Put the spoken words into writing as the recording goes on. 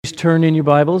turn in your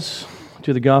Bibles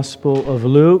to the Gospel of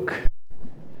Luke,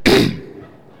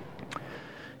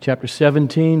 chapter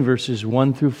 17, verses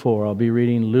 1 through 4. I'll be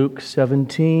reading Luke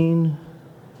 17,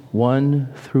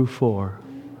 1 through 4.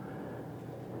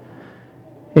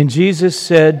 And Jesus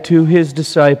said to his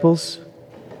disciples,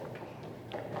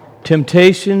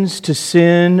 "Temptations to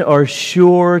sin are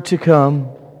sure to come,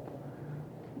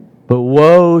 but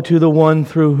woe to the one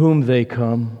through whom they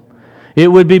come. It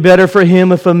would be better for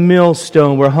him if a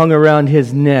millstone were hung around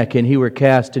his neck and he were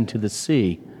cast into the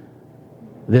sea,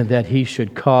 than that he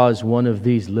should cause one of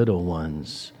these little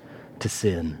ones to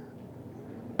sin.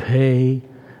 Pay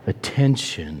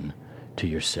attention to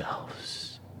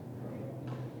yourselves.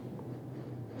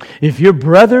 If your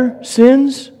brother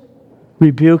sins,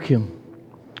 rebuke him.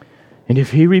 And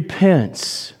if he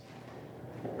repents,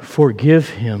 forgive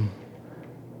him.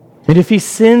 And if he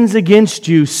sins against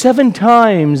you 7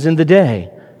 times in the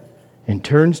day, and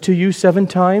turns to you 7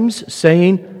 times,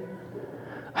 saying,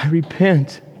 'I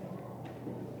repent,'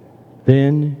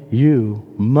 then you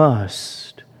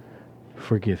must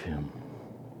forgive him."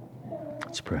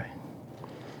 Let's pray.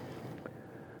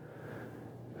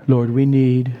 Lord, we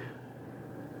need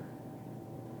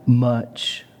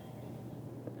much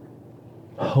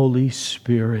Holy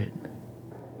Spirit,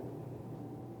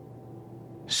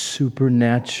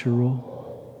 supernatural,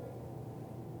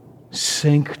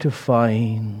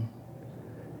 sanctifying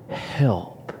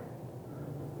help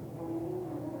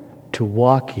to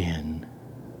walk in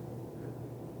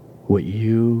what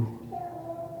you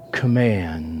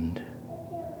command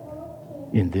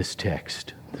in this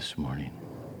text this morning.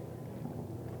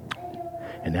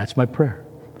 And that's my prayer,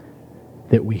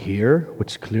 that we hear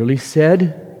what's clearly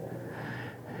said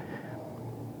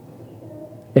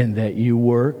and that you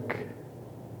work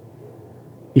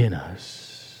in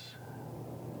us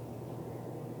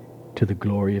to the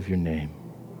glory of your name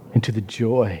and to the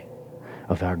joy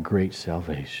of our great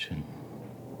salvation.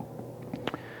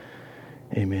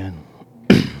 Amen.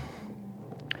 A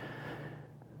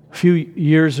few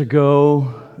years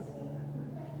ago,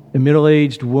 a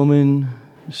middle-aged woman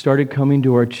started coming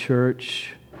to our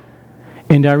church,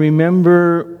 and I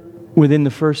remember within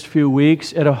the first few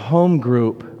weeks at a home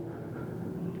group,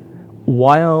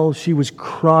 while she was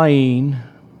crying,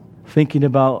 thinking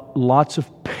about lots of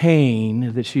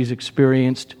pain that she's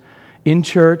experienced in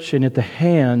church and at the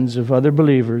hands of other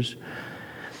believers,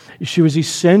 she was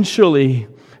essentially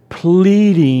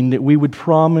pleading that we would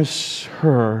promise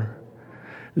her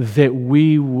that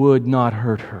we would not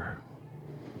hurt her.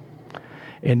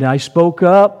 And I spoke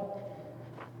up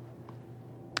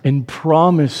and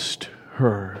promised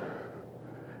her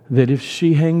that if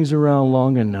she hangs around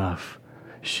long enough,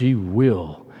 she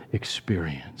will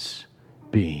experience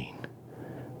being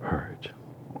hurt.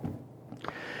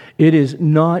 It is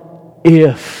not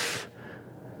if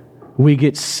we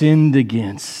get sinned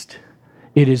against.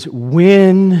 It is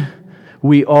when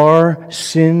we are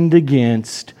sinned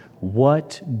against,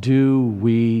 what do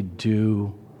we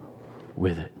do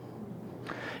with it?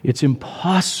 It's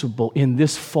impossible in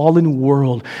this fallen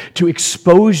world to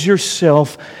expose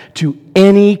yourself to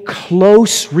any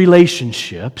close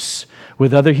relationships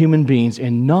with other human beings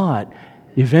and not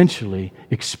eventually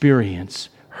experience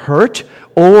hurt,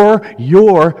 or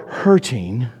you're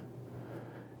hurting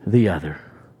the other.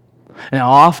 Now,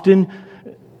 often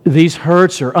these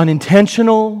hurts are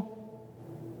unintentional.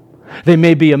 They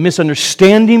may be a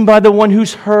misunderstanding by the one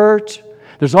who's hurt.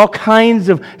 There's all kinds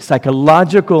of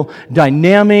psychological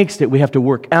dynamics that we have to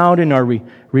work out in our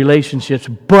relationships,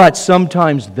 but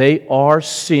sometimes they are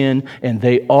sin and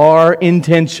they are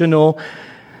intentional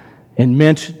and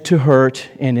meant to hurt,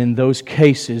 and in those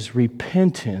cases,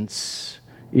 repentance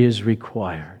is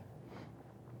required.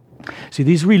 See,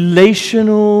 these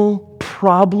relational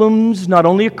problems not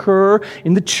only occur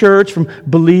in the church from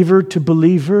believer to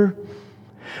believer,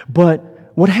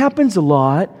 but what happens a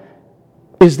lot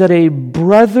is that a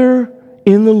brother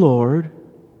in the Lord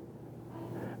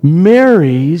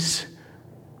marries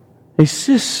a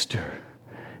sister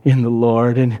in the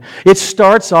Lord. And it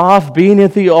starts off being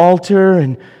at the altar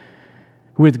and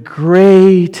with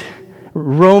great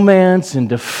romance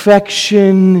and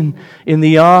affection in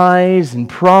the eyes and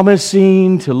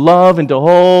promising to love and to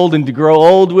hold and to grow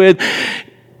old with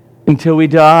until we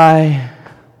die.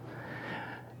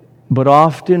 But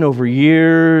often over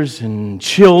years and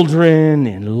children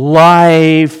and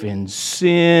life and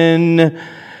sin,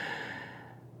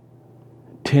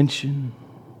 tension,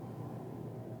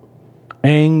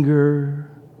 anger,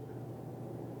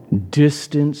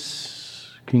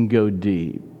 distance can go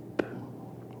deep.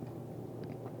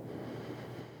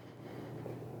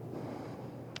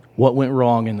 What went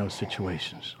wrong in those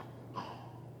situations?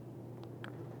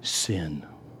 sin.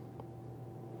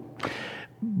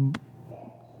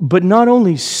 But not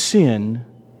only sin,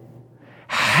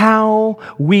 how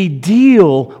we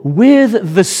deal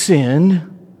with the sin,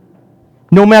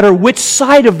 no matter which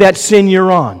side of that sin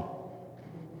you're on.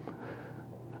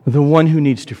 The one who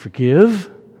needs to forgive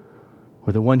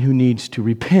or the one who needs to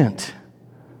repent.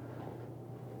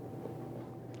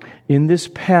 In this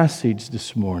passage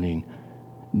this morning,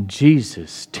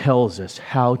 Jesus tells us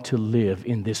how to live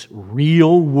in this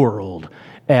real world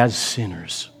as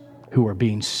sinners who are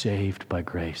being saved by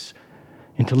grace,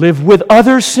 and to live with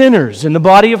other sinners in the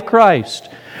body of Christ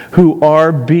who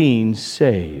are being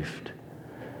saved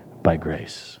by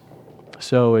grace.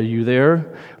 So, are you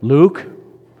there? Luke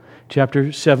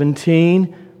chapter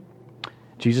 17.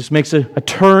 Jesus makes a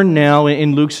turn now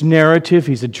in Luke's narrative.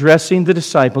 He's addressing the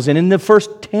disciples. And in the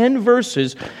first 10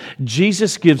 verses,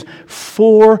 Jesus gives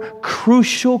 4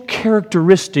 crucial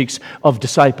characteristics of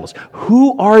disciples.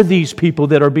 Who are these people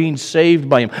that are being saved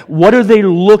by Him? What are they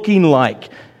looking like?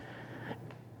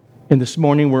 And this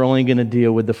morning, we're only going to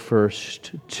deal with the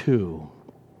first 2.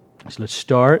 So let's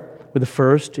start with the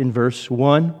first in verse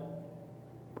 1.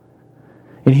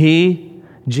 And He,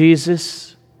 Jesus,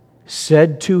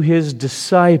 said to His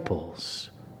disciples,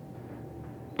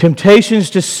 temptations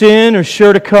to sin are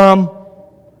sure to come,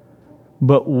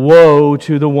 but woe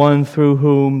to the one through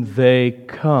whom they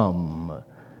come.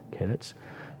 Okay, let's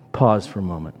pause for a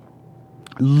moment.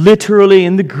 Literally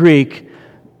in the Greek,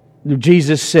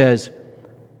 Jesus says,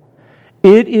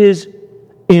 it is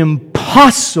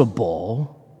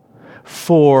impossible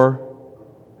for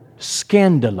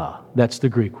scandala. That's the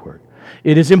Greek word.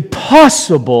 It is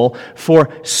impossible for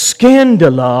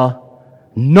scandala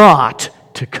not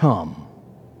to come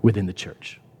within the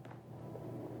church.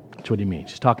 That's what he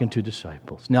means. He's talking to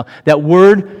disciples. Now, that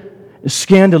word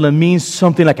scandala means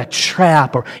something like a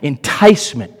trap or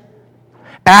enticement.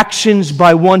 Actions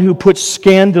by one who puts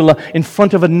scandala in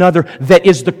front of another that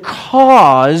is the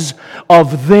cause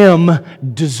of them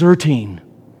deserting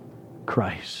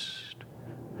Christ.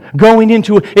 Going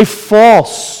into a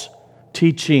false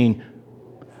teaching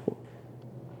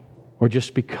or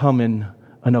just becoming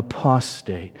an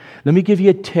apostate. Let me give you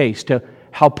a taste of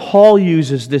how Paul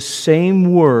uses this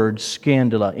same word,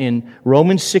 scandala. In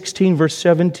Romans 16, verse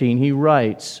 17, he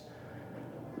writes,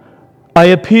 I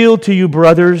appeal to you,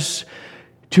 brothers,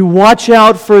 to watch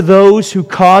out for those who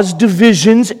cause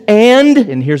divisions and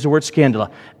here's the word scandala,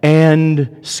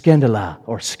 and scandala,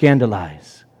 or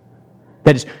scandalize.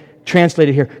 That is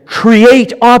translated here,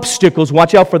 create obstacles.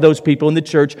 Watch out for those people in the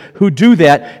church who do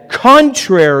that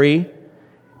contrary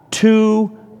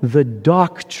to the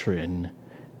doctrine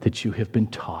that you have been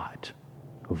taught.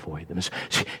 Avoid them.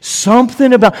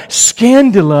 Something about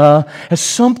scandala has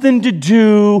something to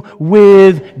do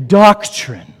with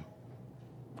doctrine.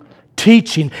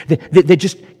 Teaching that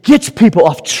just gets people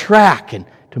off track and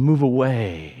to move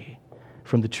away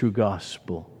from the true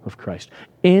gospel of Christ.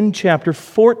 In chapter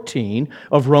 14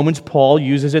 of Romans, Paul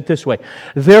uses it this way.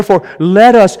 Therefore,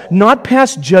 let us not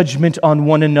pass judgment on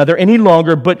one another any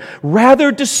longer, but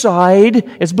rather decide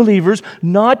as believers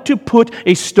not to put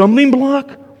a stumbling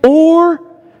block or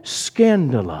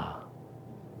scandala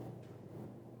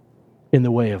in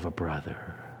the way of a brother.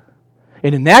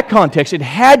 And in that context, it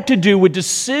had to do with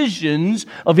decisions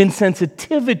of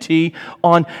insensitivity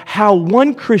on how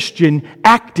one Christian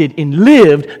acted and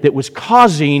lived that was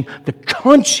causing the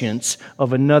conscience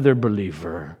of another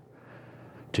believer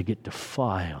to get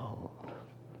defiled.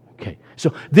 Okay,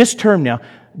 so this term now,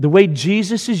 the way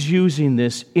Jesus is using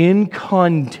this in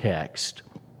context,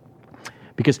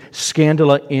 because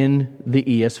scandala in the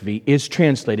ESV is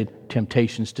translated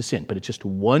temptations to sin, but it's just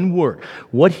one word.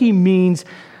 What he means,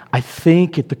 I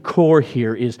think at the core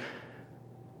here is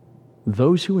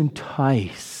those who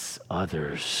entice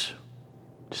others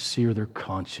to sear their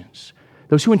conscience.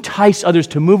 Those who entice others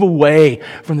to move away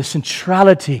from the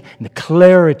centrality and the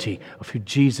clarity of who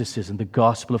Jesus is and the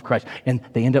gospel of Christ. And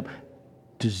they end up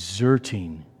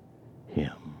deserting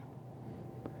Him.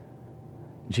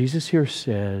 Jesus here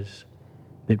says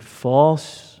that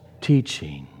false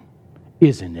teaching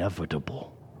is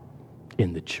inevitable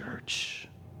in the church.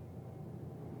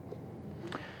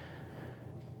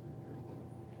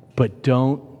 But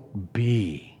don't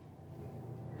be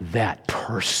that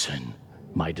person,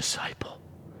 my disciple,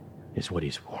 is what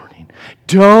he's warning.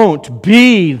 Don't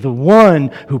be the one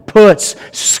who puts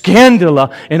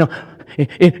scandala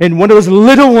in one of those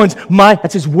little ones.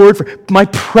 That's his word for my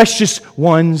precious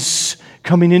ones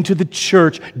coming into the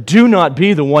church. Do not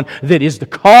be the one that is the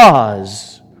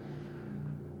cause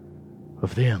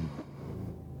of them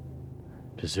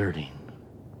deserting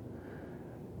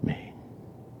me.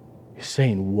 He's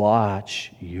saying,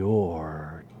 watch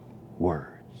your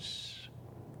words.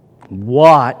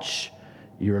 Watch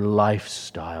your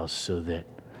lifestyle so that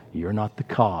you're not the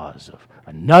cause of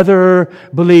another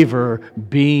believer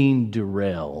being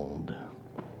derailed.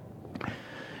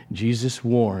 Jesus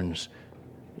warns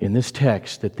in this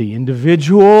text that the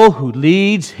individual who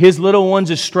leads his little ones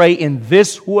astray in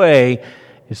this way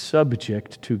is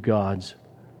subject to God's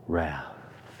wrath.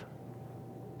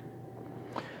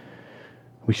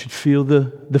 We should feel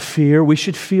the fear. We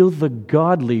should feel the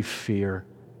godly fear,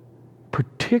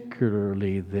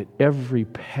 particularly that every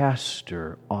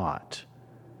pastor ought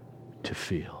to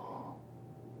feel.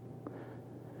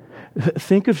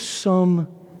 Think of some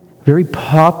very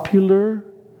popular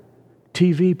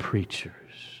TV preachers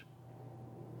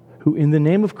who in the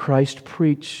name of Christ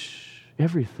preach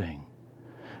everything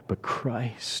but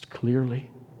Christ clearly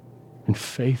and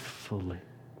faithfully.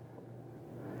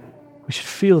 We should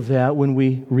feel that when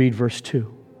we read verse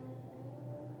 2.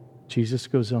 Jesus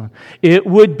goes on, it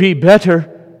would be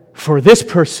better for this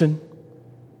person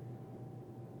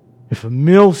if a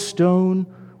millstone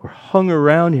were hung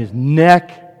around his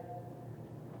neck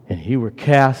and he were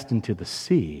cast into the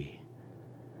sea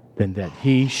than that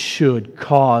he should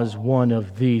cause one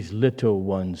of these little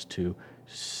ones to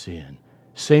sin.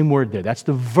 Same word there. That's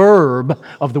the verb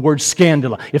of the word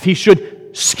scandalize. If he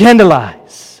should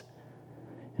scandalize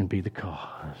and be the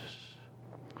cause.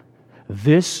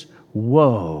 This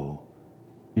woe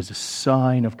is a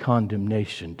sign of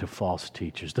condemnation to false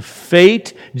teachers. The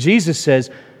fate, Jesus says,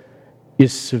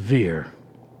 is severe.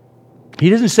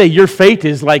 He doesn't say your fate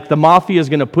is like the mafia is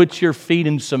going to put your feet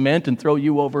in cement and throw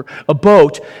you over a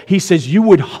boat. He says you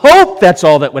would hope that's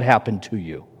all that would happen to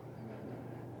you.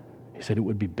 He said it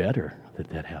would be better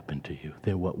that happened to you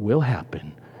than what will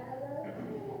happen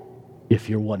if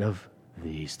you're one of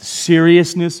these. The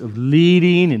seriousness of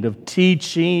leading and of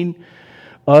teaching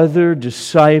other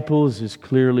disciples is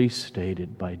clearly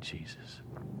stated by Jesus.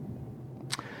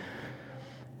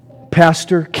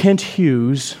 Pastor Kent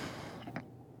Hughes,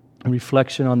 in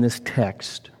reflection on this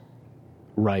text,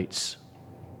 writes,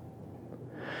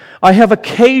 I have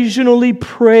occasionally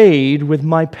prayed with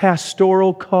my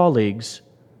pastoral colleagues,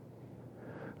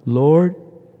 Lord,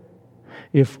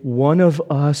 if one of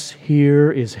us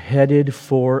here is headed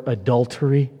for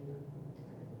adultery,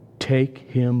 take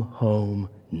him home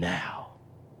now.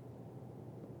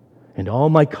 And all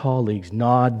my colleagues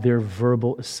nod their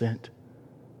verbal assent.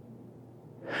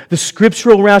 The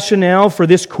scriptural rationale for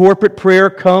this corporate prayer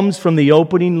comes from the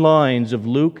opening lines of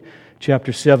Luke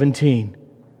chapter 17.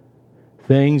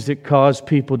 Things that cause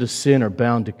people to sin are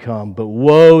bound to come, but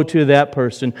woe to that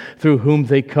person through whom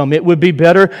they come. It would be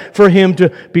better for him to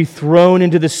be thrown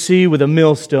into the sea with a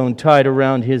millstone tied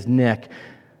around his neck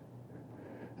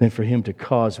than for him to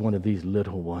cause one of these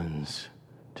little ones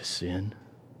to sin.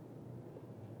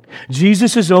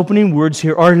 Jesus' opening words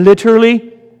here are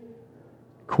literally,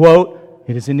 quote,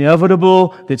 it is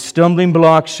inevitable that stumbling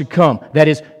blocks should come. That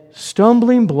is,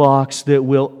 stumbling blocks that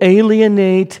will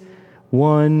alienate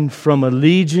one from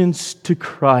allegiance to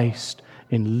Christ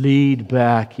and lead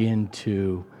back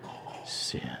into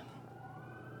sin.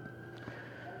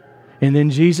 And then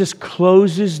Jesus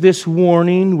closes this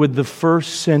warning with the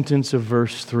first sentence of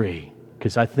verse 3.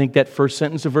 Because I think that first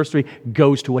sentence of verse 3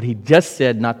 goes to what he just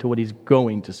said, not to what he's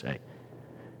going to say.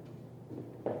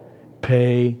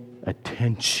 Pay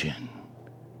attention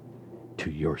to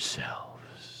yourselves.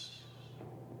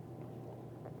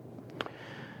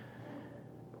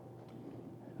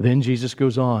 Then Jesus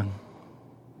goes on,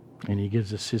 and he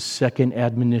gives us his second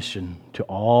admonition to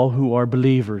all who are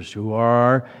believers, who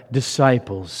are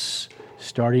disciples,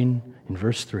 starting in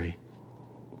verse 3.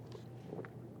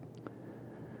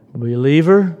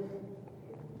 Believer,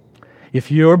 if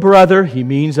your brother, he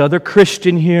means other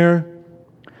Christian here,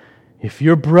 if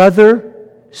your brother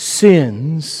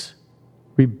sins,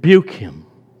 rebuke him.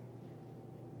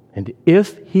 And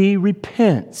if he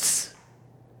repents,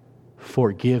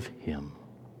 forgive him.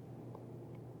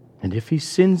 And if he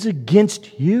sins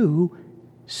against you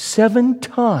 7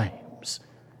 times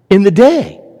in the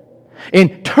day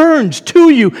and turns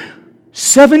to you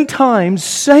 7 times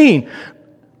saying,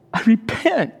 I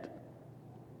repent,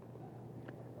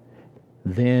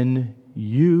 then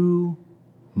you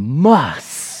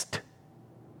must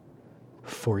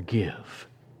forgive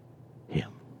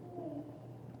him.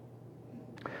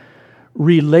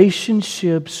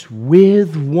 Relationships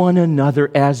with one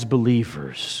another as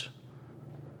believers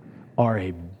are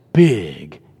a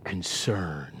big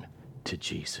concern to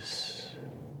Jesus.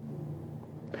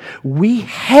 We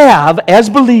have, as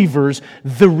believers,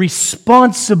 the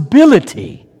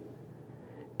responsibility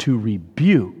to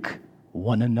rebuke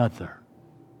one another.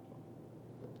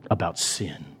 about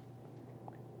sin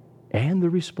and the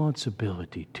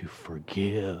responsibility to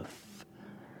forgive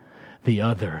the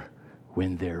other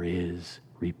when there is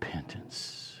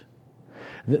repentance.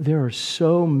 There are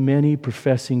so many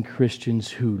professing Christians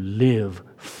who live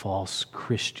false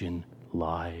Christian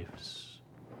lives.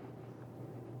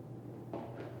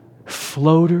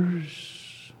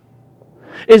 Floaters.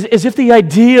 As if the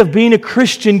idea of being a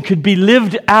Christian could be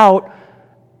lived out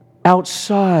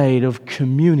outside of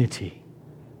community,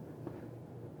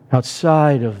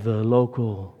 outside of the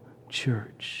local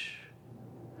church.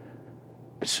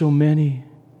 But so many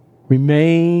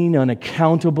remain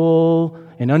unaccountable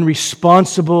and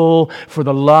unresponsible for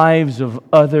the lives of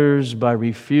others by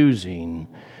refusing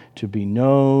to be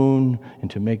known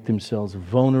and to make themselves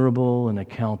vulnerable and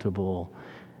accountable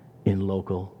in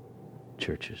local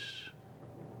churches.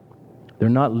 They're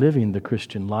not living the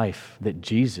Christian life that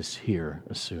Jesus here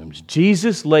assumes.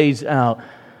 Jesus lays out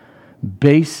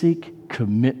basic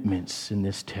commitments in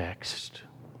this text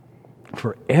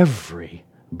for every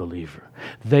believer.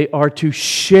 They are to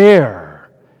share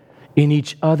in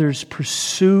each other's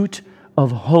pursuit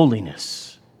of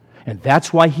holiness. And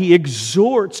that's why he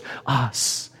exhorts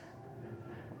us,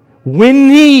 when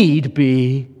need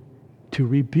be, to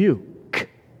rebuke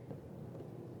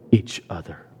each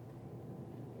other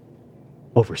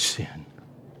over sin.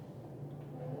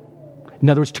 In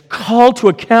other words, to call to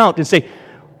account and say,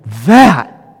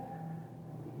 that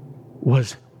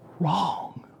was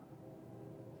wrong.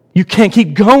 You can't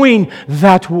keep going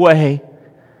that way.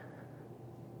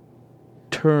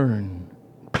 Turn,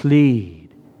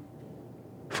 plead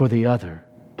for the other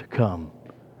to come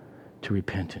to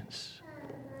repentance.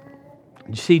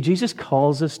 You see, Jesus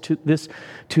calls us to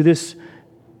this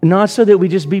not so that we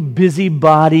just be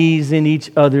busybodies in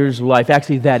each other's life.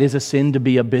 Actually, that is a sin, to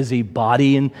be a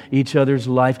busybody in each other's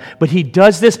life. But he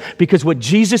does this because what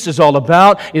Jesus is all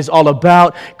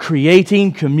about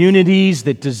creating communities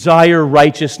that desire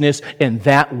righteousness, and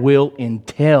that will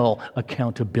entail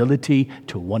accountability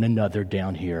to one another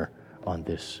down here on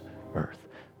this earth.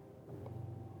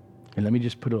 And let me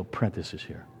just put a parenthesis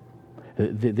here.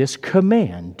 This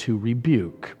command to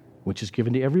rebuke, which is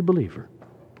given to every believer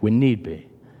when need be,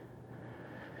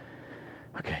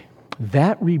 okay,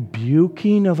 that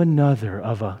rebuking of another,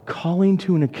 of a calling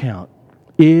to an account,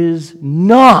 is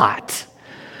not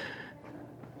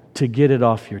to get it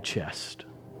off your chest,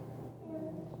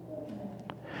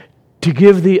 to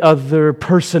give the other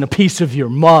person a piece of your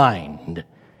mind,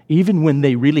 even when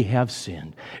they really have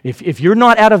sinned. If you're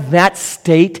not out of that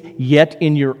state yet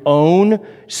in your own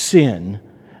sin,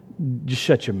 just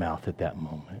shut your mouth at that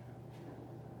moment.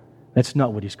 That's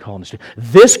not what he's calling us to.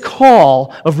 This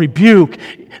call of rebuke,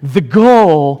 the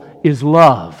goal is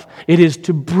love. It is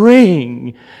to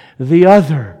bring the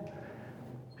other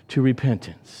to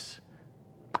repentance.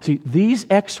 See, these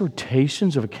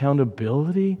exhortations of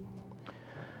accountability,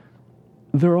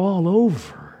 they're all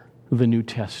over the New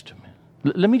Testament.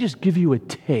 Let me just give you a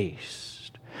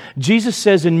taste. Jesus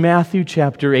says in Matthew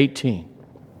chapter 18,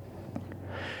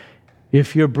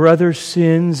 if your brother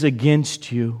sins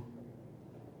against you,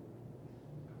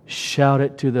 shout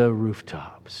it to the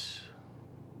rooftops.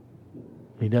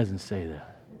 He doesn't say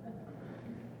that.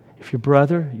 If your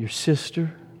brother, your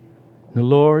sister, the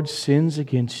Lord sins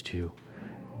against you,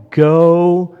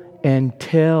 go and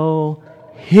tell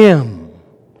him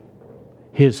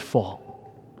his fault.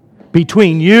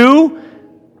 Between you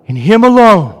and him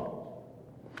alone.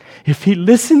 If he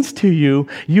listens to you,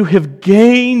 you have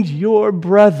gained your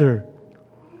brother.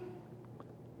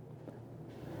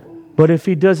 But if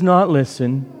he does not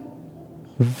listen,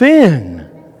 then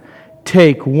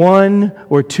take one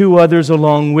or two others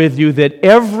along with you, that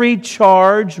every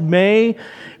charge may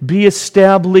be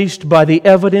established by the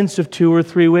evidence of 2 or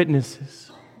 3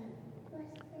 witnesses.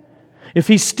 If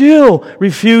he still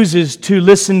refuses to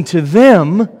listen to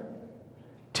them,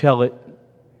 tell it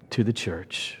to the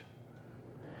church.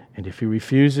 And if he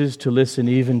refuses to listen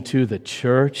even to the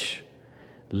church,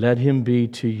 let him be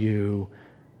to you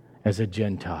as a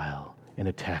Gentile and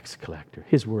a tax collector.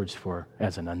 His words for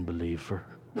as an unbeliever.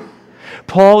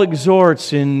 Paul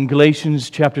exhorts in Galatians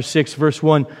chapter 6, verse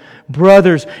 1,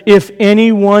 brothers, if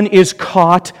anyone is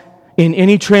caught in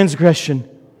any transgression,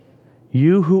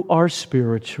 you who are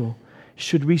spiritual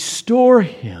should restore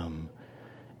him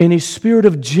in a spirit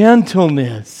of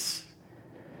gentleness,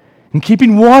 and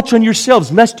keeping watch on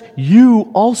yourselves, lest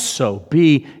you also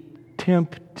be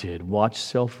tempted. Watch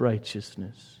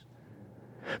self-righteousness.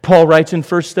 Paul writes in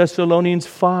 1 Thessalonians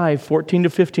 5, 14 to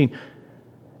 15,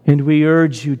 and we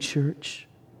urge you, church,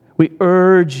 we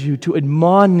urge you to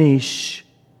admonish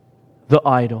the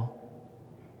idle,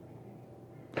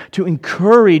 to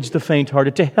encourage the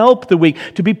faint-hearted, to help the weak,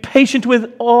 to be patient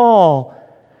with all.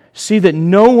 See that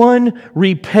no one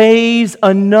repays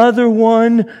another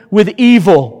one with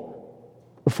evil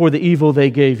for the evil they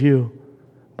gave you,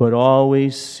 but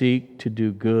always seek to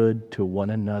do good to one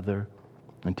another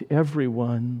and to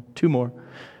everyone. Two more.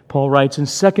 Paul writes in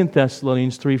 2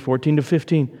 Thessalonians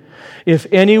 3:14-15, if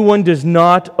anyone does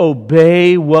not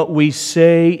obey what we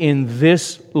say in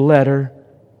this letter,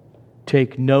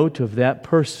 take note of that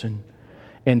person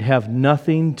and have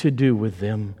nothing to do with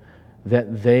them,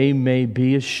 that they may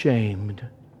be ashamed.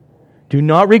 Do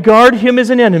not regard him as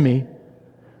an enemy,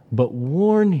 but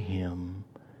warn him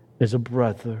as a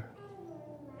brother.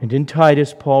 And in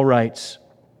Titus, Paul writes,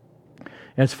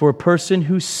 as for a person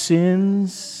who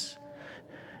sins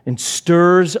and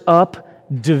stirs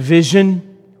up division,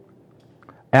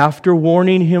 after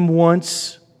warning him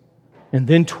once and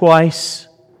then twice,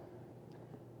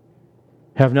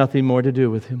 have nothing more to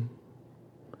do with him,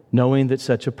 knowing that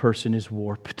such a person is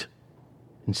warped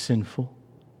and sinful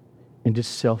and is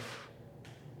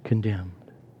self-condemned.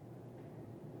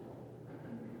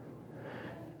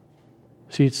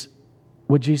 See, it's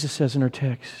what Jesus says in our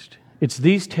text. It's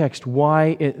these texts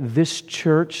why this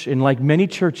church, and like many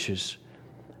churches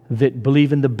that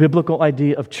believe in the biblical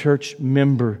idea of church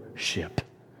membership,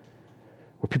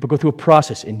 where people go through a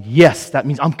process, and yes, that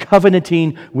means I'm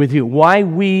covenanting with you. Why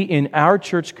we in our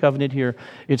church covenant here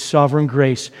at Sovereign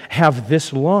Grace have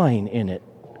this line in it.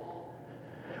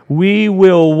 We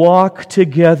will walk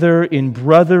together in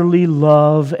brotherly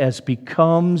love as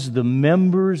becomes the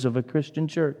members of a Christian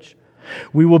church.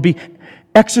 We will be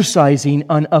exercising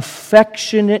an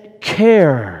affectionate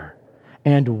care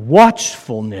and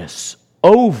watchfulness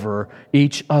over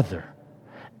each other,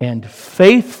 and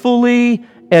faithfully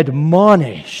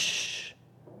admonish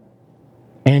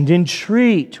and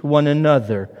entreat one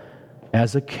another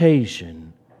as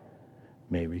occasion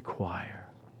may require.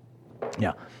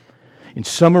 Now, in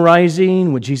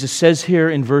summarizing what Jesus says here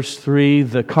in verse 3,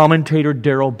 the commentator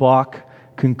Darrell Bock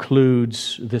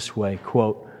concludes this way,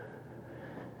 quote,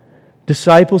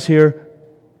 disciples here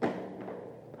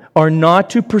are not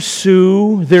to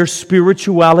pursue their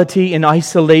spirituality in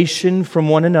isolation from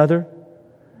one another.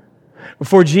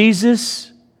 For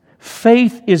Jesus,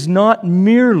 faith is not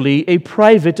merely a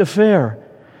private affair,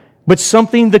 but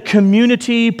something the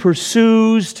community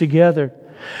pursues together.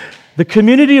 The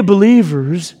community of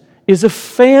believers is a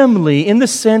family in the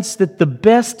sense that the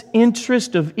best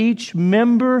interest of each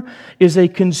member is a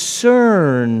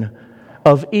concern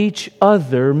of each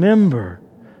other member.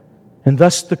 And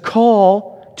thus the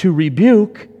call to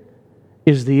rebuke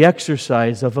is the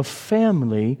exercise of a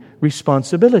family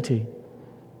responsibility.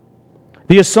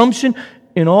 The assumption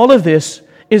in all of this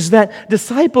is that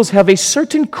disciples have a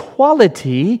certain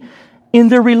quality in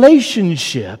their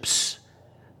relationships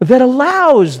that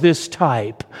allows this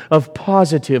type of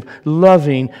positive,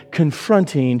 loving,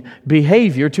 confronting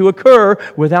behavior to occur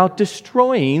without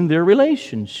destroying their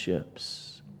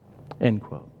relationships. End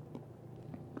quote.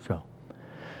 So,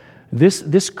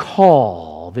 this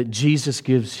call that Jesus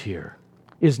gives here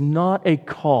is not a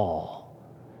call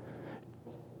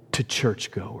to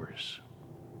churchgoers.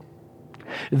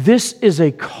 This is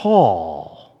a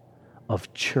call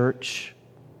of church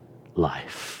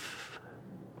life.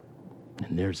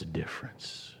 And there's a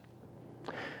difference.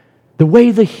 The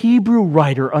way the Hebrew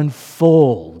writer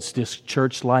unfolds this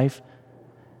church life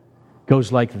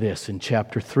goes like this in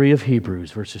chapter 3 of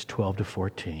Hebrews, verses 12 to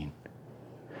 14.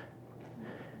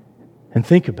 And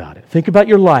think about it. Think about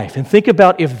your life. And think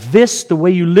about if this, the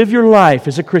way you live your life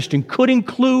as a Christian, could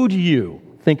include you.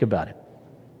 Think about it.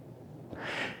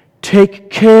 Take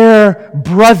care,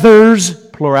 brothers,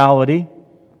 plurality,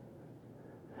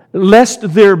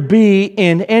 lest there be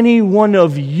in any one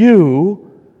of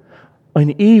you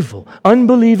an evil,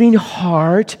 unbelieving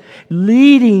heart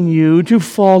leading you to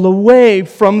fall away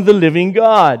from the living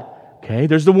God. Okay,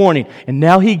 there's the warning. And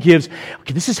now he gives,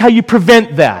 okay, this is how you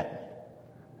prevent that.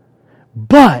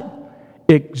 But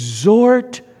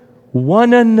exhort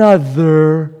one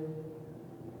another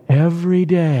every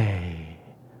day,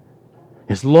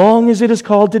 as long as it is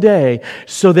called today,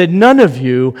 so that none of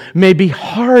you may be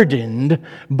hardened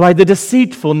by the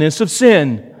deceitfulness of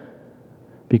sin.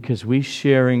 Because we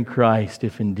share in Christ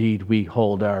if indeed we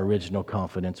hold our original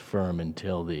confidence firm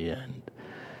until the end.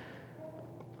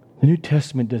 The New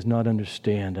Testament does not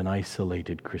understand an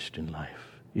isolated Christian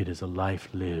life. It is a life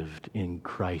lived in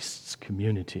Christ's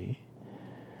community.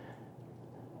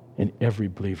 And every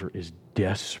believer is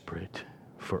desperate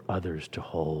for others to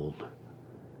hold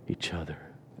each other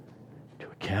to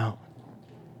account.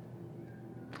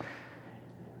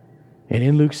 And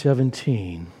in Luke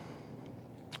 17,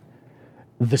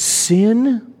 the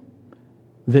sin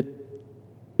that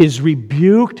is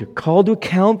rebuked or called to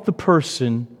account the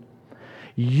person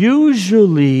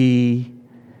usually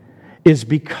is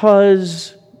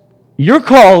because you're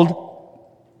called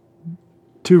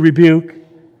to rebuke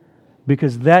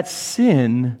because that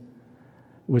sin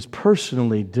was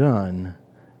personally done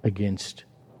against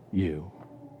you.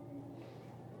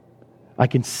 I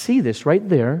can see this right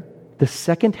there, the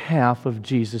second half of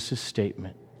Jesus'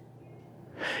 statement.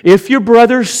 If your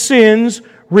brother sins,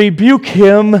 rebuke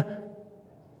him,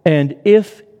 and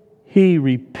if he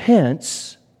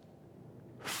repents,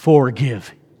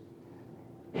 forgive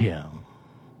him.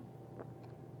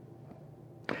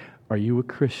 Are you a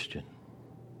Christian?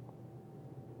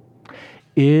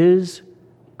 Is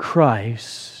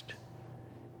Christ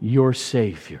your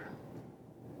Savior?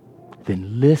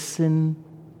 Then listen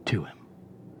to Him.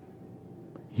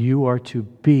 You are to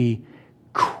be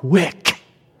quick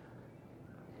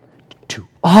to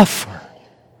offer,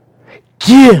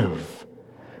 give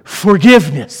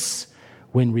forgiveness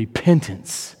when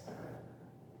repentance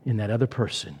in that other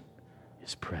person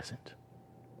is present.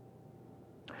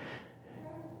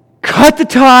 Cut the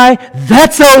tie,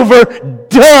 that's over,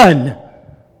 done,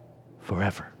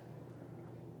 forever.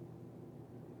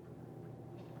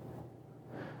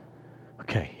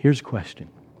 Okay, here's a question.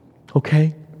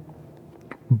 Okay,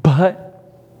 but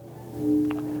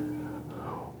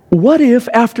what if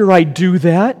after I do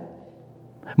that,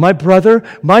 my brother,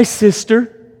 my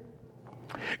sister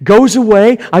goes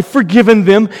away, I've forgiven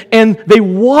them, and they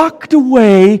walked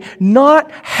away not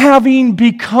having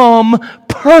become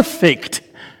perfect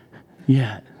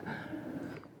yet.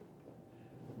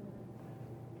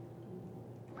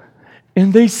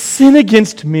 And they sin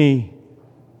against me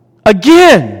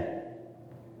again.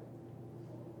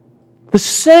 The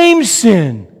same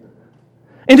sin.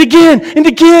 And again, and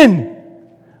again.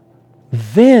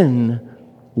 Then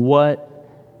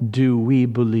what do we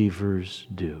believers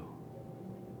do?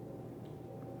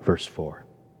 Verse 4.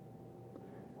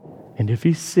 And if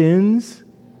he sins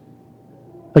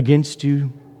against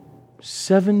you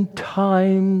 7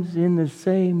 times in the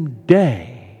same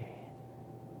day,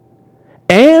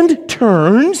 and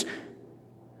turns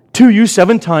to you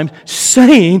 7 times,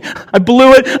 saying, I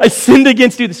blew it, I sinned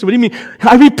against you. So what do you mean?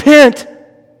 I repent.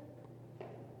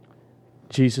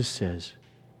 Jesus says,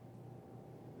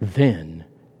 then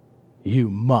you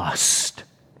must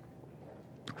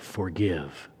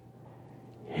forgive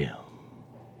him.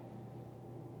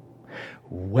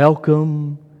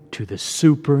 Welcome to the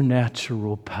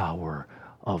supernatural power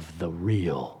of the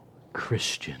real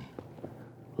Christian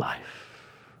life.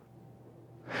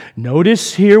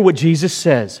 Notice here what Jesus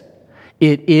says.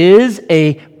 It is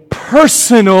a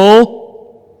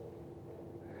personal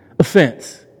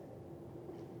offense.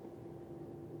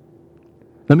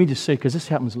 Let me just say, because this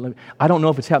happens, I don't know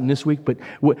if it's happened this week, but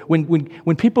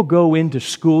when people go into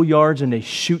schoolyards and they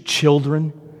shoot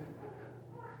children,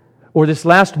 or this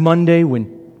last Monday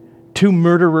when 2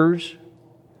 murderers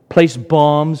placed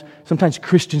bombs, sometimes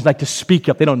Christians like to speak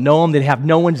up. They don't know them, they have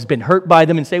no one who's been hurt by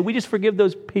them, and say, we just forgive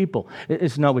those people.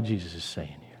 It's not what Jesus is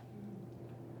saying here.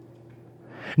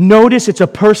 Notice it's a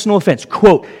personal offense.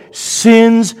 Quote,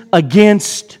 sins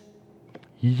against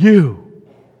you.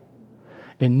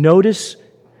 And notice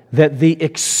that the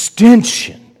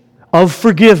extension of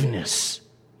forgiveness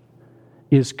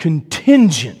is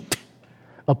contingent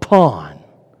upon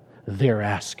their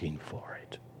asking for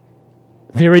it.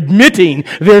 They're admitting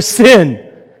their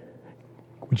sin.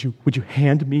 Would you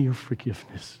hand me your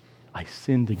forgiveness? I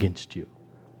sinned against you.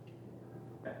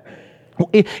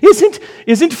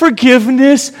 Isn't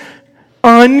forgiveness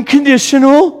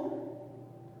unconditional?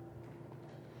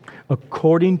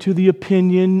 According to the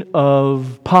opinion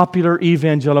of popular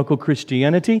evangelical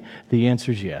Christianity, the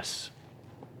answer is yes.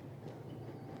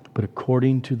 But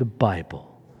according to the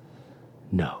Bible,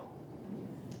 no.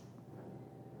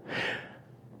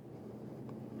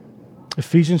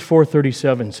 Ephesians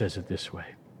 4:37 says it this way.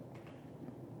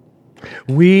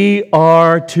 We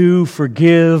are to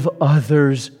forgive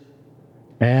others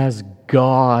as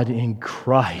God in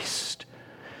Christ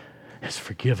has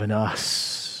forgiven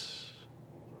us.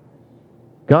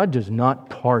 God does not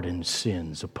pardon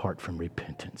sins apart from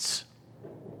repentance.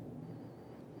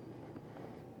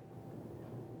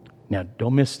 Now,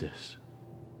 don't miss this.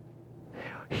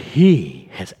 He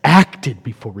has acted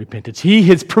before repentance. He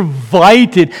has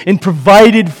provided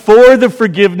for the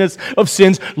forgiveness of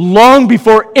sins long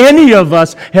before any of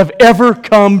us have ever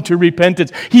come to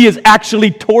repentance. He has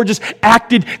actually towards us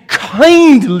acted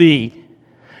kindly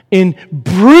in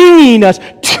bringing us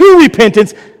to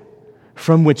repentance,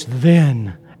 from which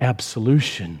then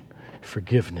absolution,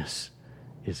 forgiveness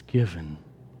is given.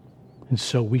 And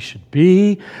so we should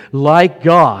be like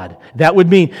God. That would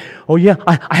mean, oh yeah,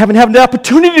 I haven't had the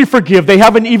opportunity to forgive. They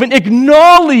haven't even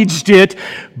acknowledged it.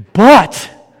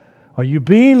 But are you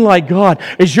being like God?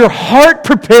 Is your heart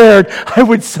prepared? I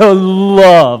would so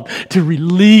love to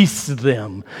release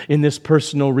them in this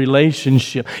personal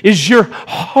relationship. Is your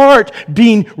heart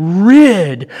being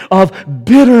rid of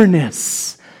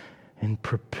bitterness and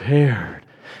prepared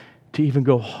to even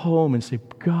go home and say,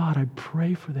 God, I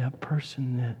pray for that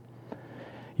person that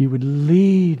you would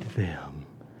lead them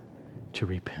to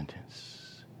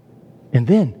repentance. And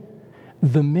then,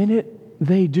 the minute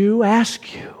they do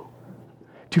ask you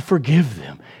to forgive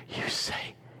them, you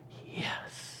say,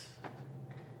 yes.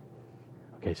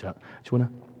 Okay, so I just want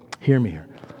to hear me here.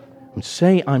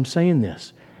 I'm saying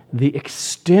this. The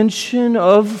extension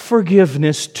of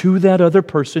forgiveness to that other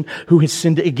person who has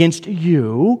sinned against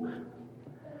you,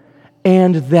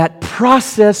 and that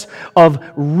process of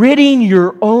ridding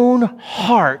your own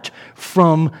heart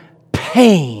from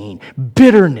pain,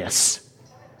 bitterness,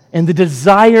 and the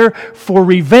desire for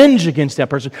revenge against that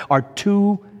person are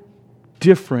two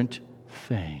different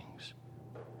things.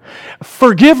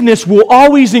 Forgiveness will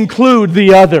always include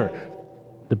the other.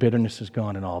 The bitterness is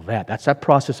gone and all that. That's that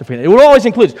process of forgiveness. It will always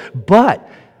include it. But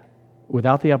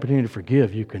without the opportunity to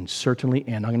forgive, you can certainly,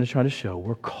 and I'm going to try to show,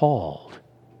 we're called.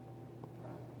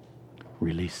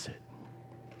 Release it.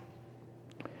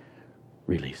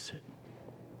 Release it.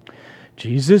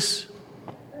 Jesus,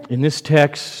 in this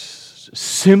text,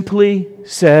 simply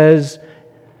says,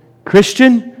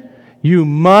 Christian, you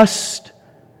must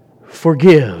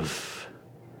forgive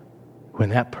when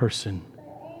that person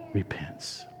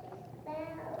repents.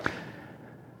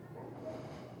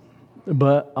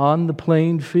 But on the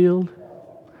playing field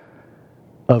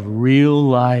of real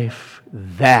life,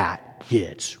 that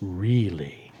gets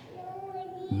really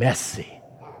messy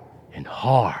and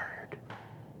hard,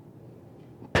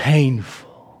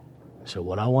 painful. So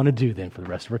what I want to do then for the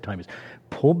rest of our time is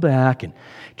pull back and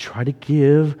try to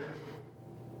give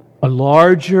a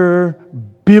larger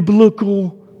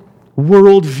biblical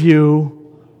worldview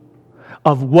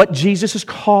of what Jesus is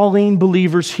calling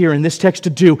believers here in this text to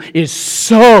do is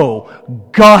so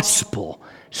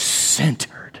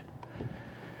gospel-centered.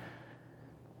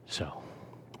 So,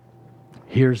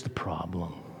 here's the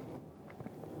problem.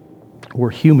 We're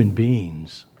human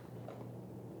beings.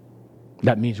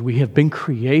 That means we have been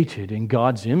created in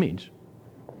God's image.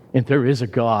 And there is a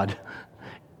God.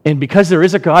 And because there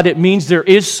is a God, it means there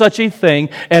is such a thing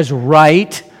as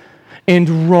right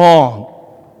and wrong.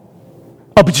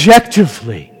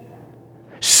 Objectively.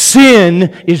 Sin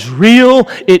is real.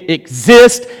 It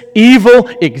exists. Evil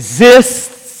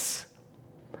exists.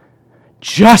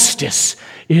 Justice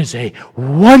is a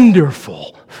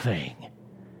wonderful thing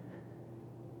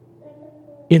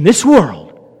in this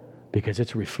world, because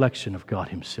it's a reflection of God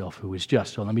Himself who is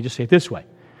just. So let me just say it this way.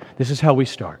 This is how we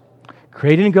start.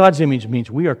 Created in God's image means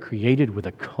we are created with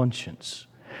a conscience.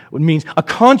 It means a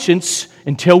conscience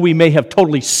until we may have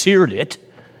totally seared it.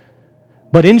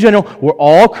 But in general, we're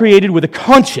all created with a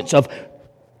conscience of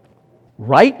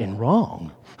right and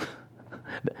wrong.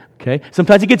 Okay?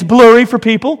 Sometimes it gets blurry for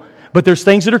people, but there's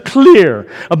things that are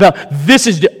clear about this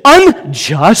is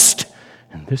unjust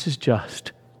and this is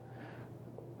just.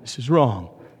 This is wrong.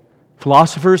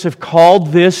 Philosophers have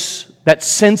called this, that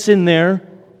sense in there,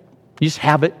 you just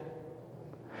have it,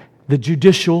 the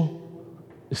judicial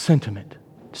sentiment.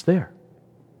 It's there.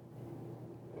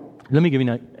 Let me give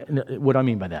you what I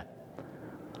mean by that.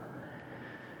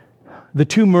 The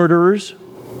two murderers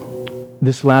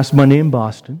this last Monday in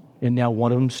Boston, and now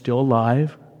one of them still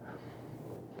alive.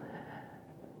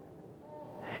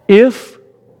 He's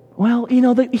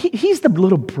the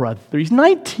little brother. He's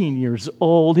 19 years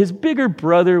old. His bigger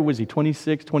brother, was he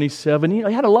 26, 27? He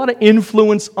had a lot of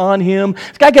influence on him.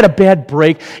 This guy got a bad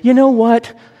break. You know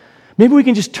what? Maybe we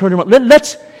can just turn him on.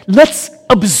 Let's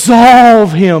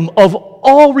absolve him of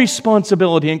all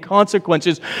responsibility and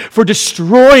consequences for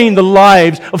destroying the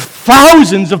lives of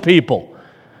thousands of people.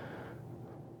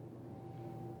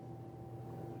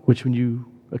 Which, when you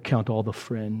account all the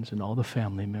friends and all the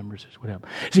family members, is what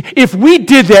happened. See, if we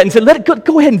did that and said, "Let it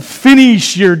go ahead and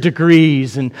finish your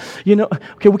degrees," and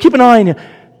okay, we'll keep an eye on you,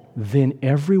 then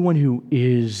everyone who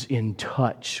is in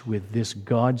touch with this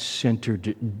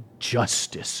God-centered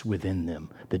justice within them,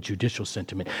 the judicial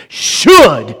sentiment,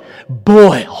 should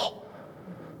boil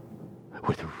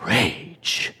with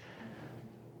rage.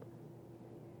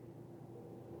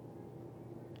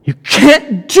 You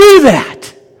can't do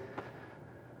that.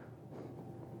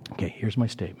 Okay, here's my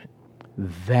statement.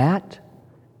 That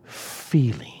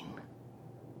feeling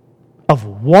of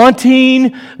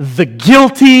wanting the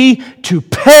guilty to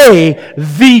pay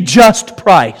the just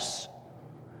price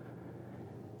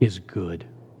is good.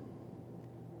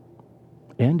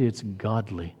 And it's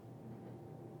godly.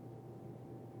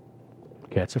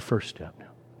 Okay, that's a first step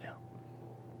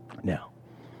now.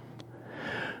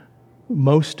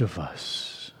 Most of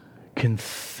us can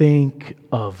think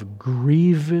of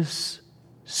grievous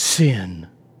sin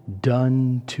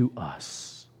done to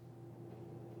us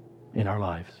in our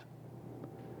lives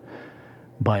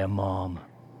by a mom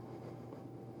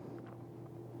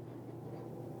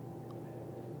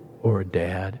or a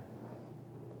dad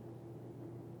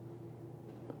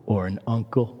or an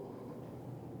uncle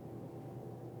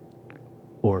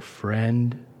or a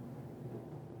friend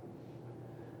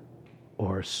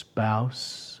or a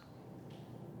spouse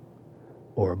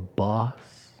or a boss.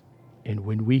 And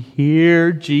when we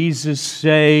hear Jesus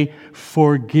say,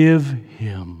 forgive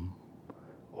him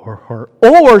or her,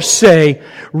 or say,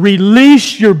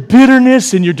 release your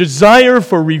bitterness and your desire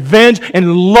for revenge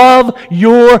and love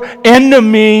your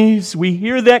enemies. We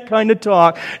hear that kind of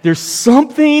talk. There's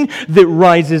something that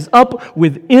rises up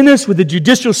within us with a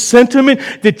judicial sentiment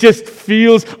that just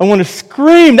feels, I want to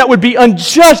scream. That would be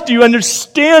unjust. Do you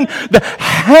understand the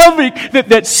havoc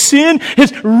that sin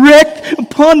has wreaked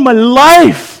upon my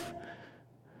life?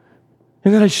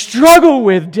 And that I struggle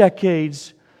with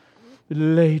decades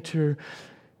later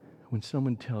when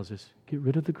someone tells us, get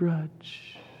rid of the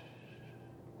grudge.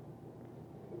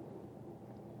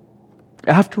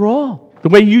 After all, the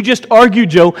way you just argued,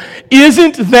 Joe,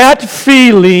 isn't that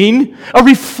feeling a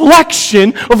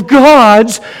reflection of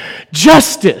God's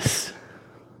justice?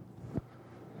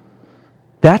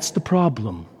 That's the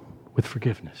problem with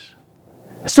forgiveness.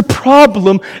 It's the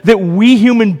problem that we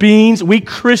human beings, we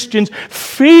Christians,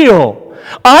 feel.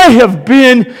 I have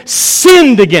been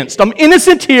sinned against. I'm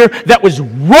innocent here. That was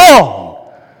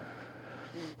wrong.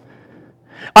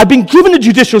 I've been given a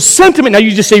judicial sentiment. Now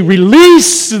you just say,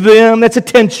 release them. That's a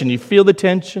tension. You feel the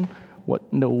tension? What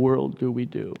in the world do we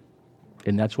do?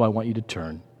 And that's why I want you to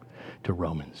turn to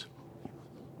Romans.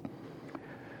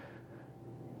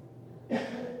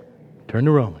 Turn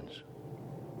to Romans.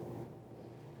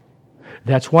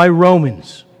 That's why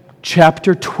Romans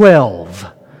chapter 12,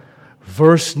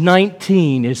 verse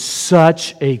 19 is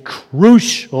such a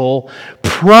crucial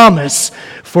promise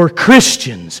for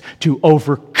Christians to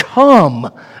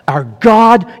overcome our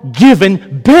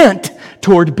God-given bent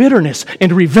toward bitterness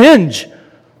and revenge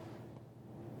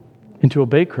and to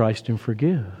obey Christ and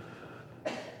forgive.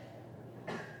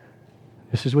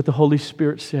 This is what the Holy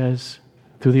Spirit says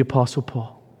through the Apostle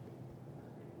Paul.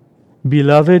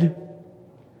 Beloved,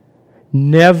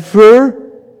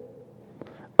 never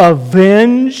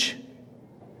avenge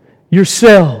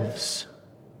yourselves,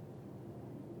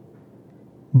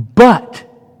 but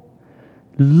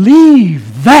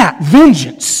leave that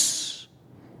vengeance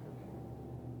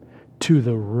to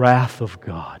the wrath of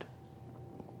God.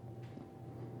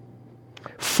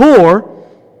 For,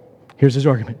 here's his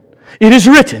argument, it is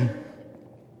written,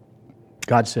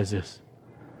 God says this,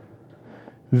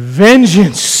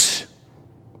 vengeance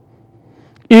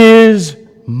is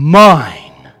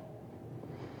mine.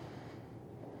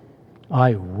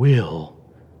 I will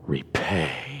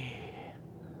repay,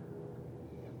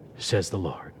 says the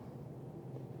Lord.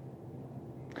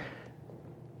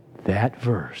 That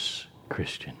verse,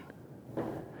 Christian,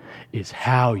 is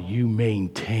how you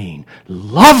maintain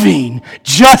loving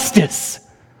justice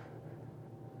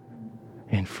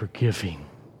and forgiving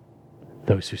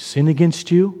those who sin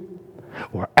against you,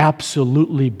 or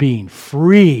absolutely being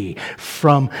free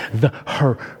from the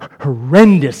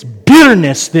horrendous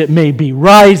bitterness that may be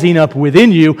rising up within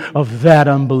you of that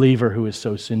unbeliever who has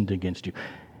so sinned against you.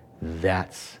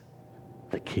 That's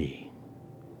the key.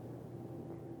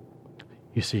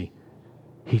 You see,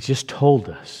 he just told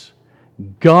us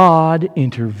God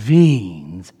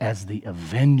intervenes as the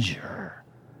avenger,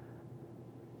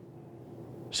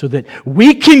 so that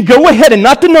we can go ahead and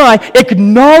not deny,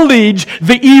 acknowledge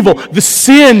the evil, the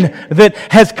sin that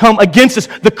has come against us,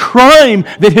 the crime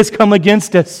that has come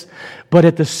against us, but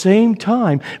at the same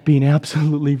time being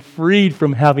absolutely freed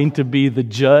from having to be the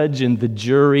judge and the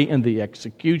jury and the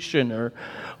executioner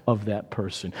of that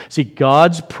person. See,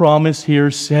 God's promise here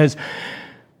says,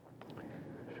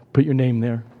 put your name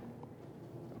there.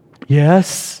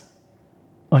 Yes,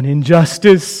 an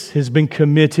injustice has been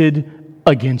committed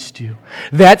against you.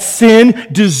 That sin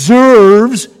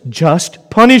deserves just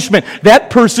punishment.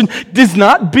 That person is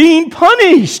not being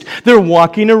punished. They're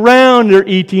walking around, they're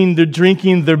eating, they're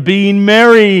drinking, they're being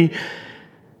merry.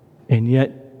 And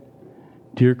yet,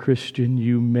 dear Christian,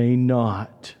 you may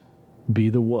not be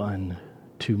the one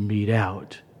to mete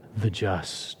out the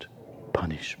just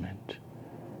punishment.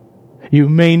 You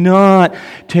may not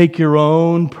take your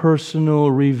own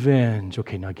personal revenge.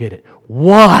 Okay, now get it.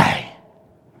 Why?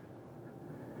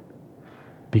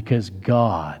 Because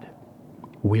God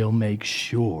will make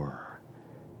sure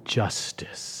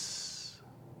justice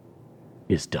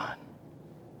is done.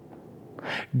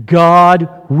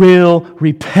 God will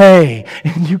repay,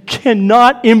 and you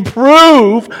cannot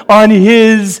improve on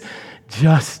His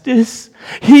justice.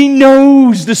 He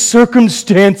knows the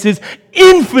circumstances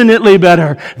infinitely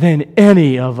better than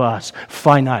any of us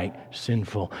finite,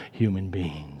 sinful human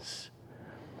beings.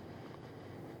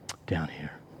 Down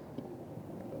here.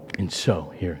 And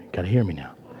so, here, got to hear me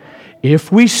now.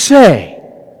 If we say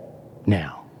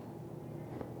now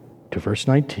to verse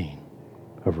 19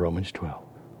 of Romans 12,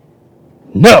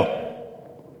 no,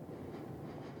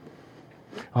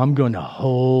 I'm going to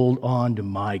hold on to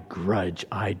my grudge.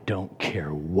 I don't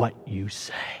care what you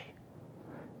say.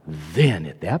 Then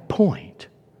at that point,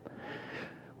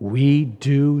 we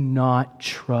do not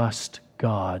trust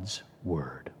God's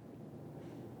word.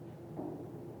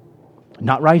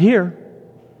 Not right here.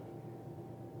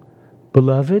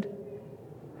 Beloved,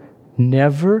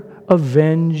 never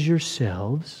avenge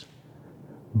yourselves,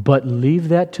 but leave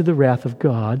that to the wrath of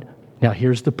God. Now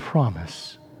here's the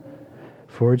promise.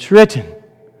 For it's written,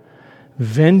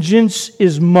 vengeance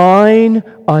is mine,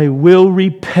 I will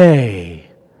repay,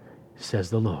 says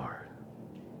the Lord.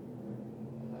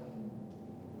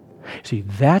 See,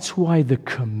 that's why the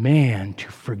command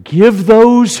to forgive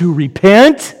those who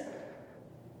repent,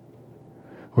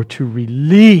 or to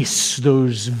release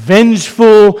those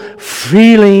vengeful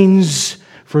feelings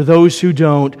for those who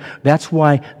don't, that's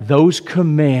why those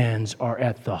commands are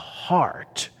at the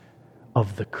heart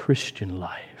of the Christian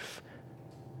life.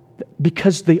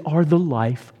 Because they are the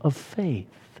life of faith.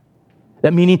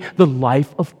 That meaning the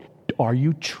life of, are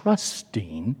you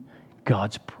trusting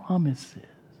God's promises?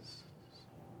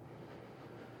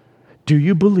 Do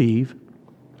you believe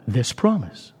this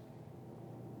promise?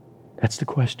 That's the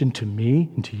question to me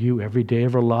and to you every day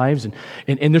of our lives.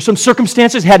 And there's some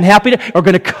circumstances hadn't happened, are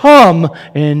going to come.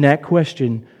 And that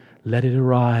question, let it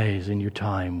arise in your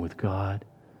time with God.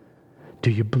 Do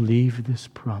you believe this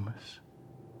promise?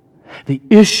 The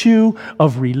issue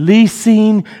of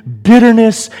releasing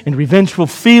bitterness and revengeful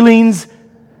feelings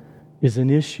is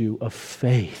an issue of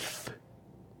faith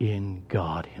in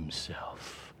God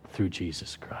Himself through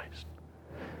Jesus Christ.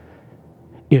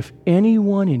 If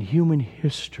anyone in human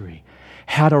history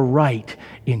had a right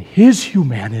in his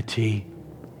humanity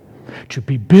to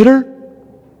be bitter,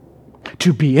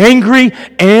 to be angry,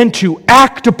 and to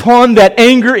act upon that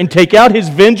anger and take out his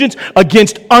vengeance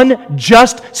against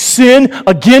unjust sin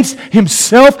against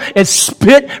himself, as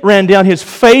spit ran down his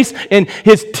face and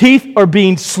his teeth are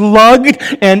being slugged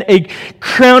and a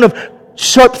crown of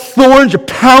sharp thorns are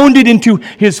pounded into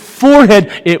his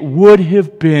forehead, it would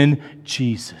have been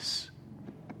Jesus.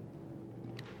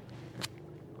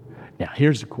 Now,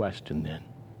 here's the question then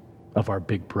of our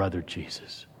big brother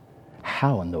Jesus.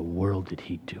 How in the world did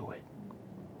He do it?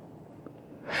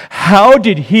 How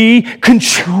did He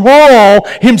control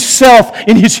Himself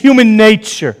in His human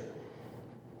nature?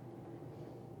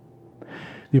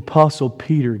 The Apostle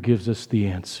Peter gives us the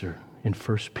answer in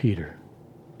 1 Peter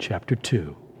chapter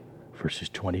 2, verses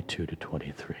 22 to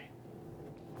 23.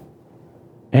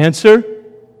 Answer: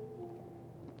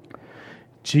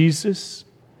 Jesus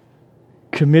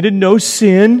committed no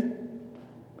sin,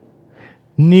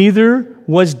 neither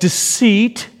was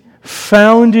deceit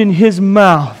found in His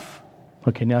mouth.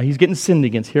 Okay, now He's getting sinned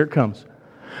against. Here it comes.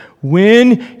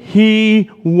 When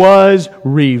He was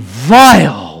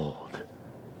reviled,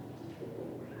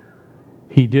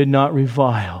 He did not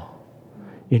revile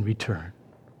in return.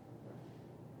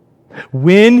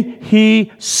 When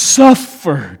He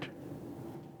suffered,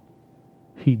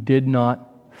 He did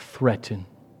not threaten.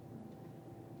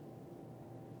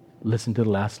 Listen to the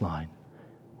last line.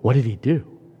 What did He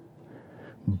do?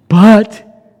 But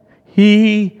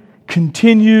He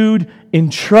continued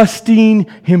entrusting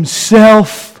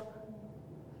Himself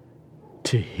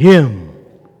to Him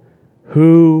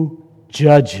who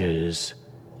judges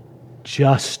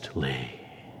justly.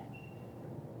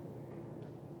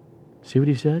 See what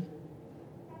He said?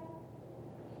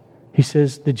 He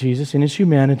says that Jesus, in His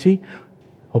humanity,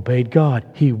 obeyed God.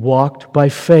 He walked by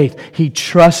faith. He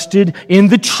trusted in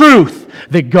the truth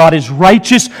that God is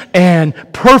righteous and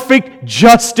perfect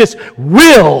justice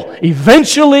will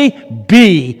eventually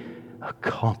be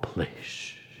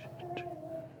accomplished.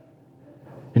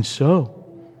 And so,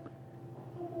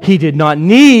 He did not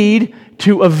need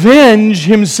to avenge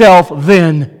Himself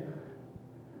then,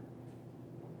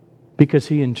 because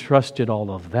He entrusted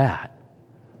all of that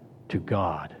to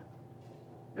God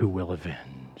who will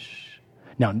avenge.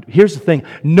 Now, here's the thing.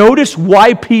 Notice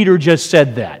why Peter just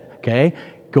said that, okay?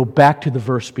 Go back to the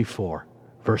verse before,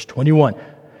 verse 21.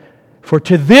 For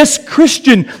to this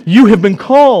Christian you have been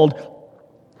called.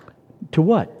 To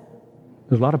what?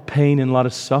 There's a lot of pain and a lot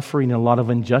of suffering and a lot of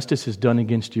injustice is done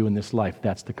against you in this life.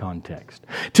 That's the context.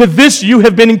 To this you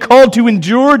have been called to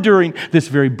endure during this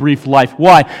very brief life.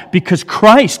 Why? Because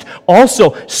Christ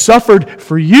also suffered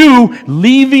for you,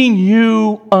 leaving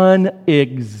you an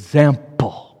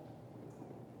example,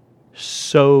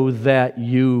 so that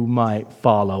you might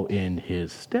follow in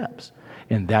His steps.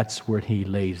 And that's where He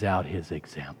lays out His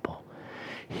example.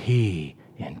 He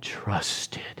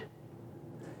entrusted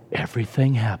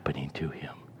everything happening to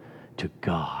Him to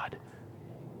God,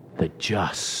 the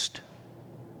just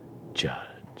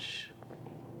judge.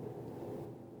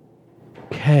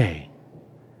 Okay.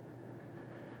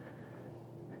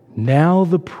 Now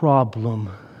the problem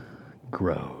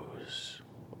grows.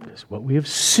 This is what we have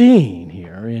seen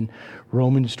here in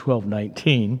Romans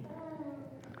 12:19.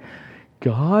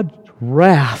 God's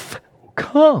wrath will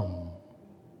come.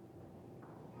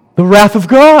 The wrath of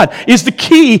God is the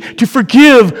key to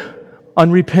forgive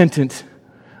unrepentant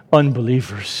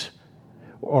unbelievers.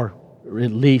 Or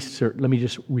at least, let me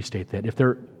just restate that. If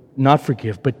they're not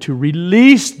forgive, but to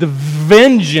release the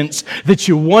vengeance that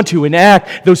you want to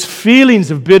enact, those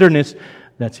feelings of bitterness,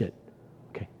 that's it.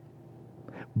 Okay.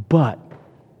 But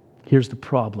here's the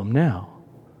problem now.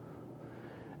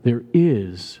 There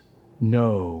is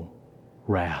no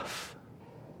wrath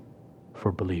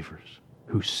for believers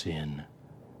who sin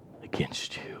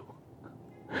against you.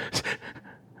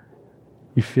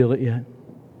 You feel it yet?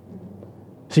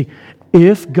 See,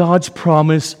 if God's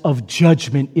promise of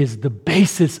judgment is the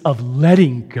basis of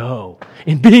letting go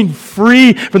and being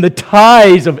free from the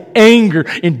ties of anger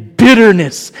and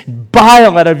bitterness and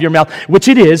bile out of your mouth, which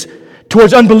it is,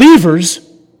 towards unbelievers,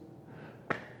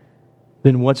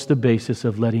 then what's the basis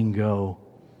of letting go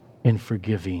and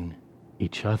forgiving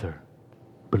each other?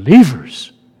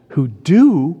 Believers who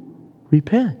do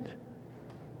repent.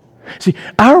 See,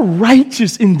 our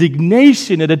righteous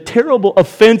indignation at a terrible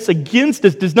offense against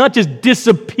us does not just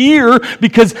disappear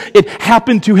because it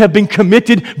happened to have been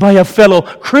committed by a fellow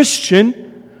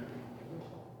Christian.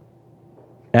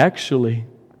 Actually,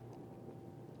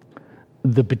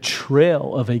 the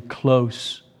betrayal of a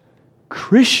close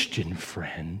Christian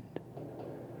friend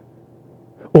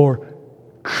or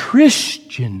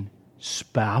Christian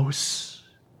spouse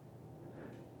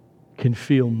can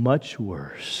feel much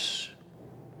worse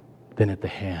than at the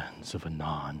hands of a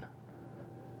non-Christian.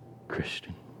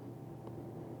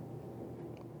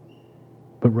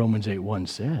 But Romans 8:1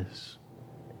 says,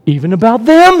 even about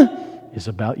them is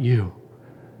about you.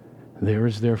 There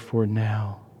is therefore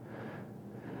now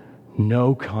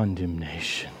no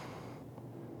condemnation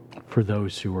for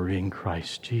those who are in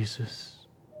Christ Jesus.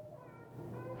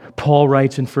 Paul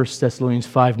writes in 1 Thessalonians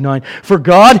 5:9, for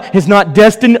God has not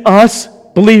destined us,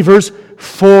 believers,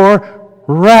 for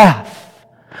wrath.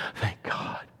 Thank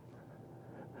God.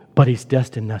 But He's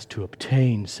destined us to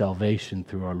obtain salvation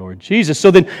through our Lord Jesus.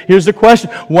 So then, here's the question.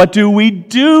 What do we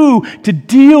do to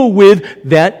deal with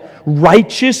that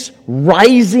righteous,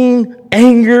 rising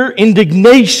anger,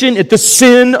 indignation at the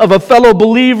sin of a fellow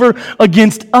believer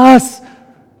against us?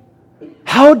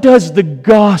 How does the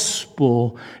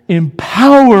gospel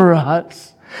empower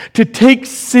us to take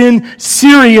sin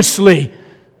seriously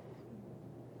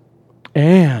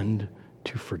and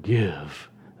to forgive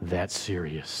that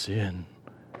serious sin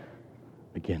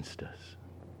against us?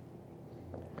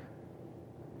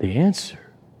 The answer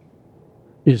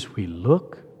is we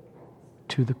look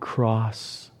to the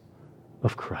cross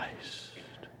of Christ.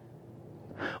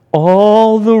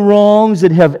 All the wrongs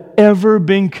that have ever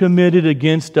been committed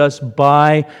against us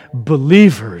by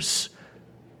believers.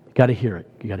 You got to hear it.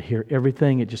 You got to hear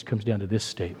everything. It just comes down to this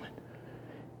statement.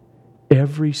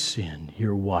 Every sin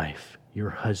your wife, your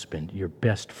husband, your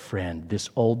best friend, this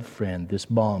old friend, this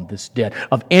mom, this dad,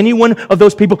 of any one of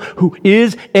those people who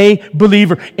is a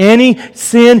believer, any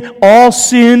sin, all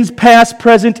sins, past,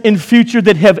 present, and future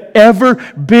that have ever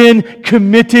been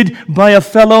committed by a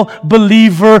fellow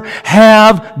believer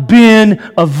have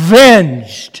been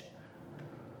avenged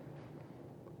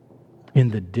in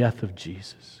the death of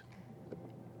Jesus.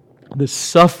 The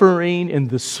suffering and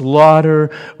the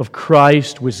slaughter of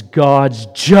Christ was God's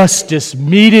justice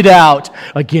meted out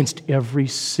against every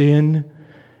sin,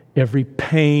 every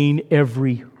pain,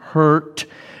 every hurt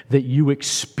that you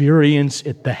experience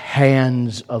at the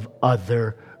hands of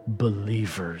other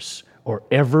believers or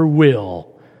ever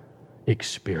will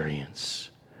experience.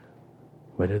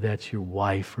 Whether that's your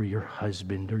wife or your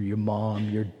husband or your mom,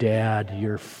 your dad,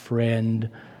 your friend,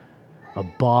 a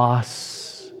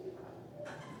boss,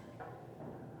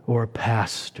 or a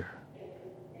pastor.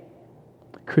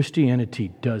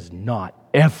 Christianity does not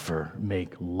ever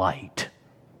make light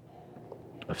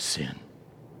of sin.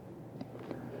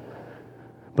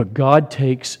 But God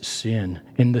takes sin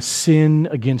and the sin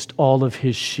against all of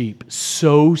His sheep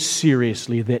so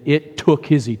seriously that it took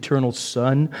His eternal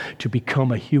Son to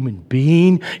become a human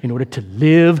being in order to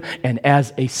live and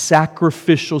as a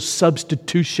sacrificial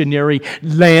substitutionary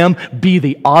lamb be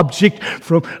the object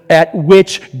at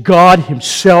which God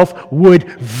Himself would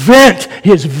vent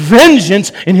His vengeance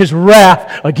and His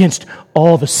wrath against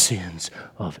all the sins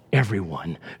of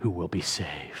everyone who will be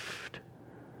saved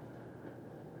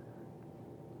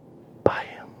by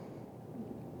Him.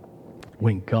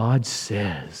 When God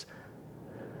says,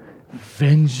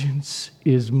 "Vengeance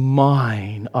is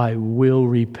mine, I will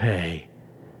repay,"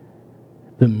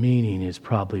 the meaning is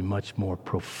probably much more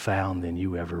profound than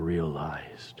you ever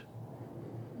realized.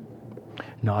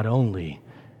 Not only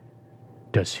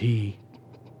does He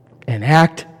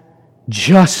enact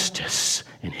justice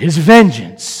and His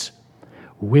vengeance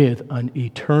with an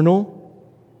eternal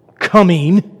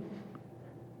coming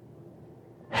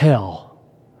hell,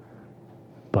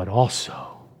 but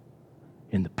also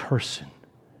in the person,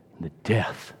 the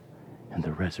death, and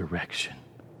the resurrection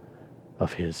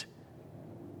of His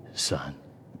Son.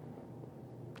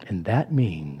 And that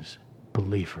means,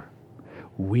 believer,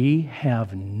 we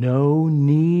have no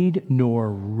need nor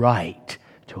right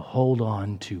to hold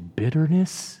on to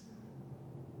bitterness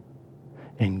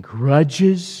and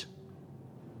grudges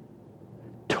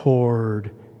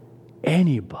toward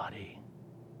anybody,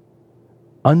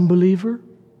 unbeliever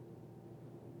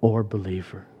or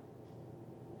believer.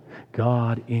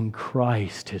 God in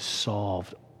Christ has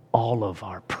solved all of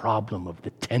our problem of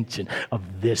the tension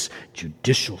of this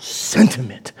judicial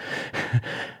sentiment.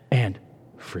 And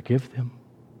forgive them.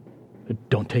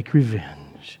 Don't take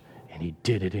revenge. And He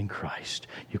did it in Christ.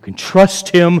 You can trust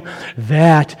Him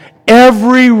that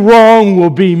every wrong will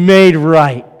be made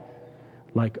right,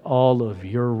 like all of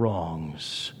your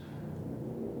wrongs,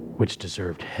 which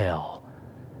deserved hell.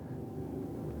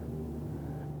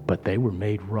 But they were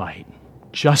made right.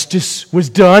 Justice was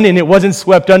done and it wasn't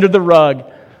swept under the rug.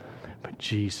 But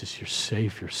Jesus, your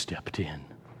Savior, stepped in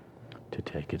to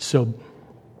take it. So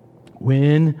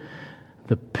when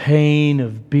the pain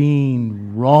of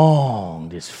being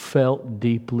wronged is felt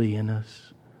deeply in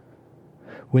us,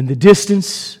 when the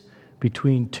distance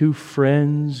between two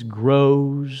friends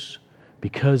grows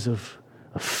because of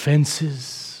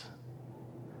offenses,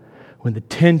 when the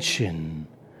tension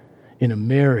in a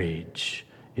marriage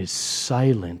is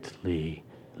silently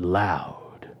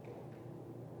loud,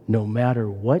 no matter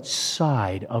what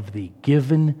side of the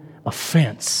given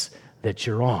offense that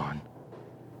you're on,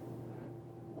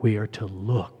 we are to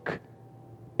look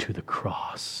to the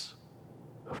cross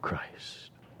of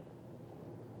Christ.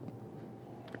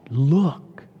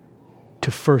 Look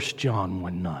to 1 John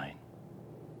 1:9.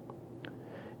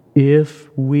 If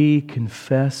we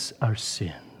confess our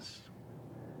sins,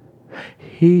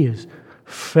 He is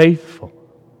faithful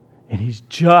and He's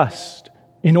just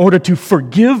in order to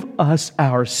forgive us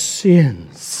our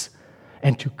sins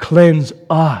and to cleanse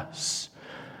us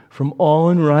from all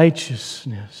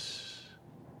unrighteousness.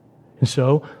 And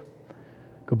so,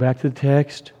 go back to the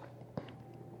text.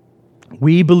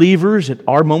 We believers, at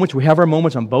our moments, we have our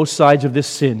moments on both sides of this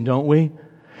sin, don't we?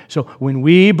 So when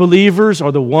we believers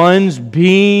are the ones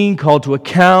being called to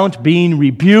account, being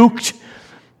rebuked,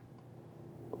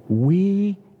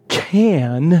 we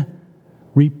can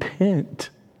repent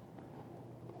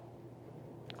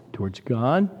towards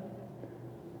God,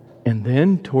 and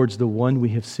then towards the one we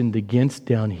have sinned against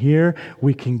down here.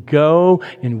 We can go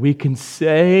and we can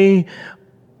say,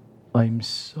 "I'm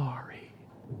sorry.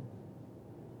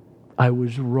 I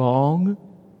was wrong.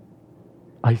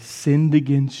 I sinned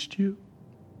against you.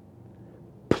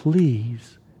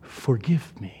 Please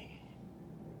forgive me."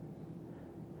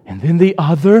 And then the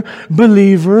other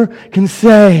believer can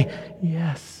say,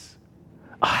 "Yes,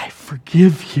 I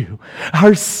forgive you.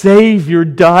 Our Savior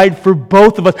died for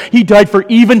both of us. He died for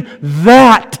even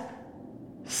that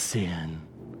sin."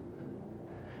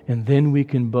 And then we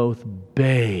can both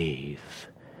bathe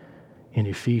in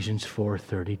Ephesians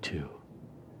 4:32.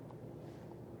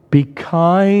 Be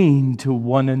kind to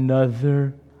one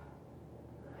another,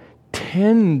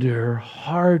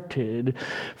 tender-hearted,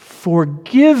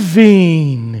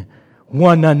 forgiving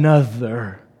one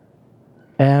another,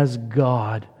 as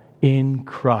God in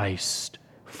Christ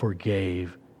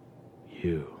forgave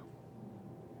you.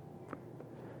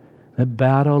 The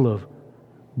battle of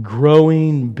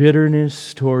growing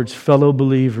bitterness towards fellow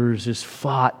believers is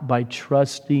fought by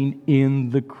trusting in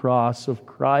the cross of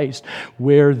Christ,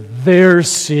 where their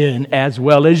sin, as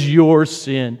well as your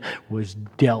sin, was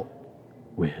dealt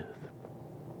with.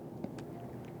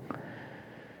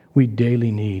 We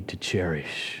daily need to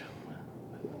cherish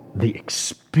the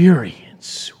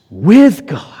experience with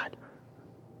God.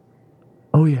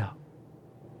 Oh yeah,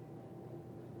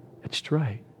 that's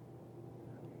right.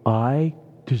 I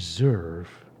deserve,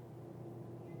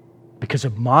 because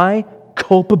of my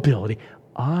culpability,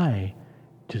 I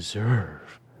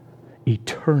deserve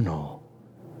eternal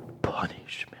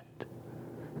punishment.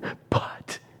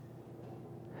 But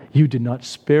you did not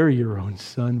spare your own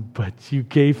Son, but you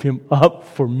gave Him up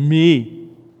for me.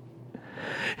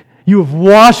 You have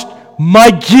washed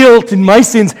my guilt and my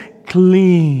sins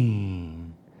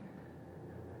clean.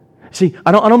 See,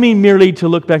 I don't mean merely to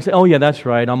look back and say, oh yeah, that's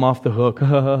right, I'm off the hook.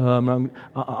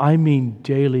 I mean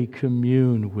daily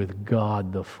commune with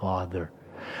God the Father,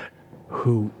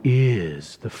 who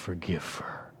is the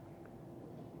forgiver.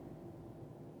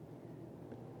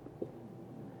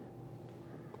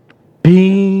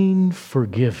 Being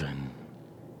forgiven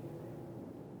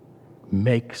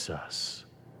makes us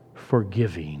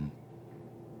forgiving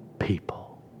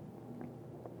people.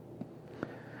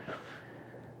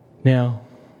 Now,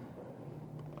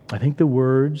 I think the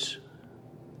words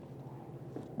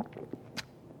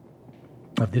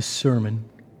of this sermon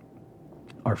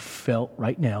are felt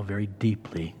right now very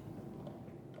deeply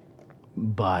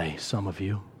by some of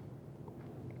you.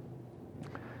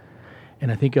 And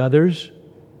I think others,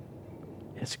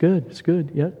 it's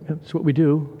good. Yeah, that's what we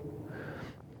do.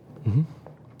 Mm-hmm.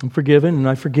 I'm forgiven and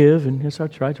I forgive, and that's right,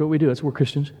 that's what we do. That's what we're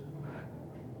Christians.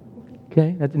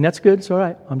 Okay, and that's good, it's all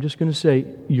right. I'm just going to say,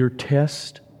 your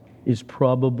test is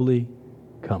probably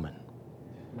coming.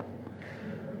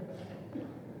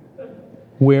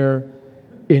 Where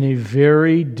in a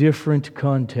very different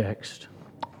context,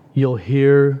 you'll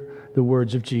hear the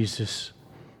words of Jesus.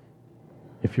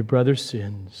 If your brother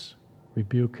sins,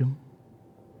 rebuke him.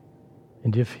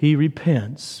 And if he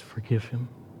repents, forgive him.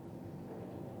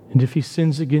 And if he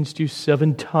sins against you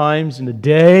 7 times in a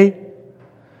day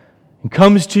and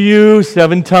comes to you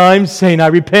 7 times saying, I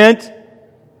repent,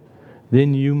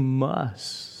 then you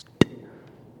must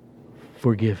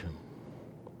forgive him.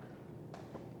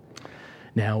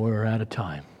 Now we're out of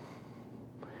time.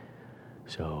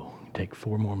 So take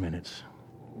 4 more minutes.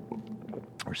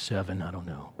 Or 7, I don't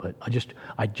know. But I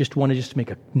just want to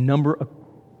make a number,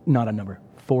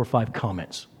 4 or 5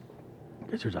 comments.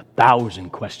 Because there's 1,000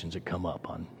 questions that come up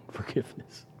on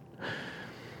forgiveness.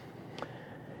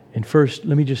 And first,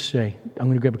 let me just say, I'm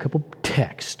going to grab a couple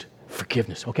texts.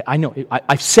 Forgiveness. Okay, I know,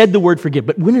 I've said the word forgive,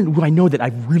 but when do I know that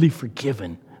I've really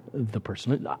forgiven the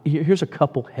person? Here's a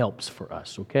couple helps for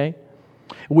us, okay?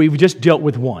 We've just dealt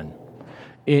with one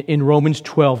in Romans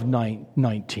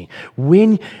 12:19.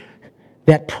 When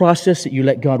that process that you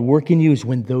let God work in you is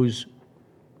when those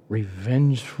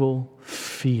revengeful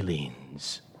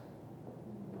feelings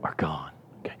are gone.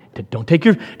 Okay, don't take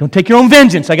your own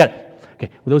vengeance. I got it. Okay,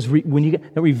 when you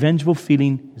get that revengeful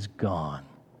feeling is gone.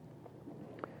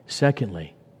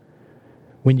 Secondly,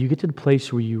 when you get to the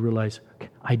place where you realize, okay,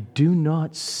 I do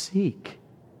not seek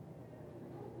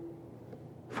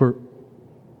for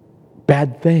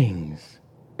bad things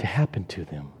to happen to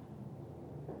them.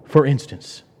 For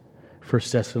instance, 1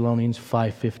 Thessalonians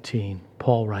 5:15,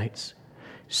 Paul writes,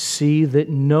 see that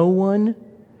no one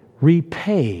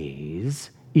repays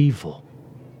evil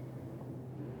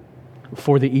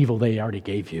for the evil they already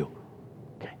gave you.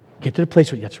 Okay, get to the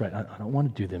place where, that's right, I don't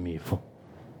want to do them evil.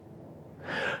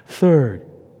 Third,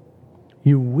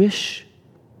 you wish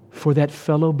for that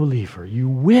fellow believer. You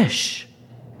wish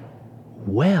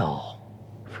well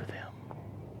for them.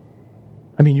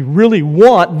 I mean, you really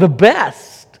want the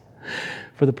best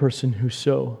for the person who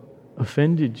so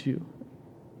offended you.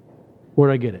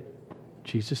 Where'd I get it?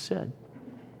 Jesus said,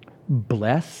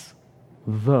 bless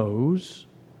those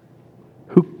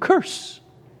who curse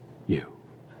you.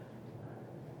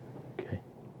 Okay.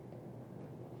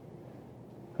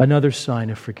 Another sign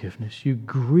of forgiveness. You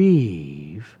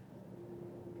grieve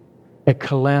at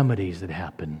calamities that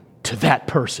happen to that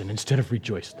person instead of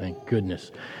rejoice. Thank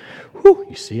goodness. Whew,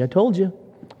 you see, I told you.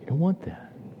 You don't want that.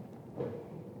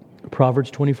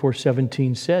 Proverbs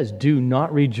 24:17 says, do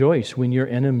not rejoice when your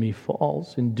enemy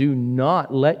falls, and do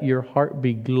not let your heart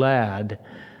be glad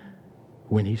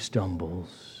when he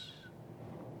stumbles.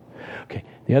 Okay,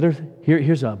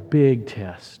 here's a big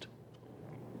test.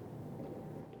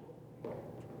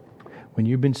 When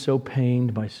you've been so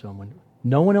pained by someone,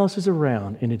 no one else is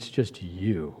around, and it's just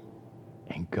you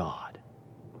and God.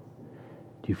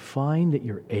 Do you find that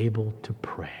you're able to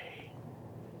pray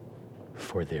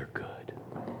for their good?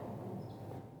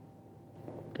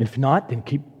 If not, then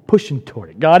keep pushing toward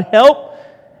it. God,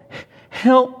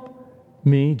 help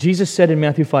me. Jesus said in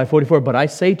Matthew 5:44, but I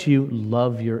say to you,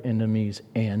 love your enemies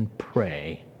and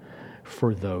pray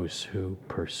for those who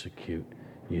persecute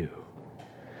you.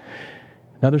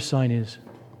 Another sign is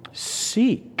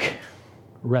seek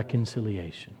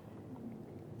reconciliation.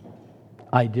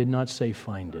 I did not say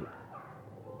find it.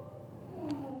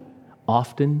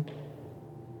 Often,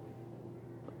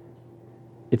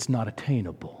 it's not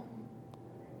attainable.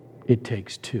 It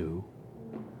takes two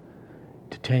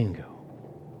to tango.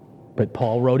 But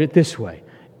Paul wrote it this way: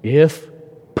 if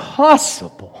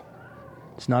possible,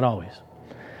 it's not always,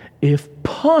 if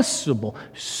possible,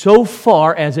 so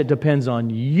far as it depends on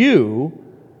you,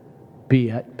 be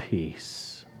at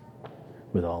peace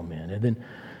with all men. And then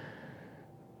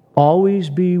always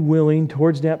be willing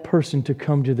towards that person to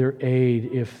come to their aid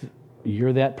if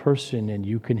you're that person and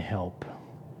you can help.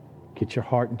 Get your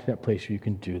heart into that place where you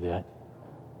can do that.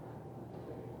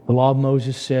 The law of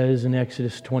Moses says in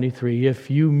Exodus 23,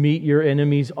 if you meet your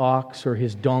enemy's ox or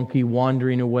his donkey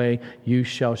wandering away, you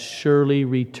shall surely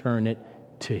return it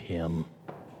to him.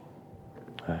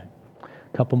 All right.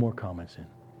 A couple more comments in.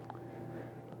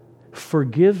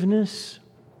 Forgiveness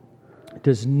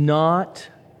does not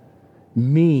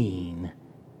mean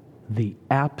the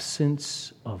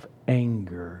absence of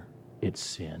anger at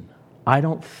sin. I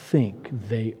don't think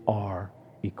they are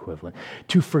equivalent.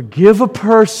 To forgive a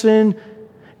person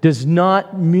does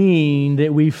not mean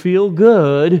that we feel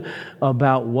good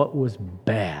about what was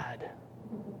bad,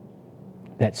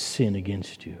 that sin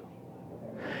against you.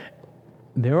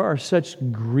 There are such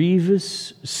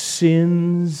grievous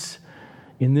sins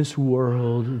in this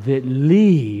world that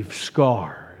leave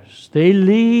scars. They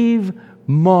leave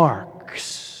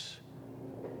marks.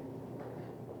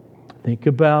 Think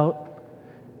about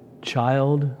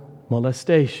child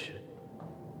molestation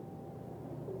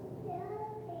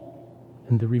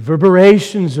and the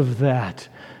reverberations of that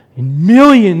in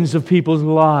millions of people's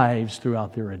lives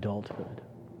throughout their adulthood.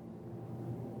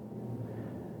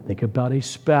 Think about a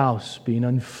spouse being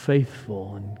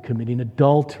unfaithful and committing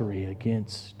adultery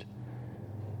against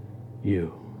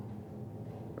you.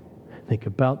 Think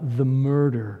about the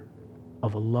murder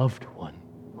of a loved one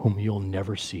whom you'll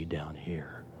never see down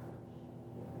here.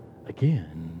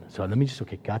 Again, so let me just,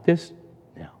 got this?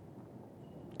 Now,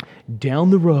 down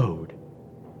the road,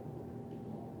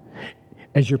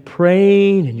 as you're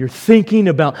praying and you're thinking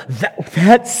about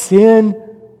that sin,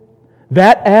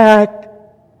 that act,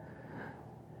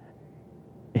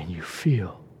 and you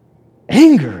feel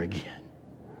anger again.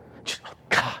 Just, oh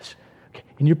gosh. Okay.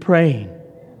 And you're praying.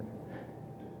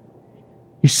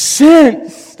 You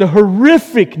sense the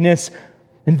horrificness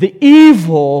and the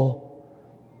evil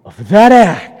of that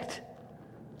act.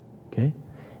 Okay?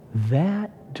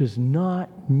 That does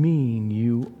not mean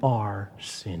you are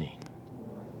sinning.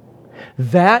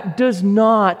 That does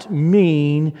not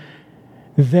mean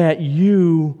that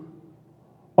you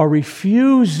are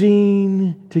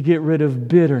refusing to get rid of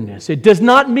bitterness. It does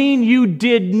not mean you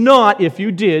did not, if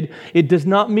you did, it does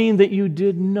not mean that you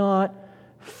did not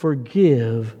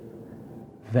forgive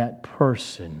that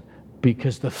person,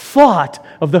 because the thought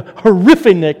of the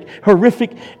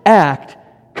horrific act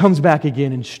comes back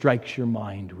again and strikes your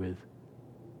mind with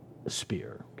a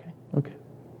spear. Okay.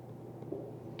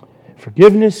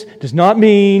 Forgiveness does not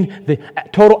mean the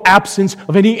total absence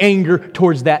of any anger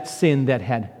towards that sin that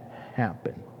had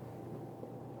happened.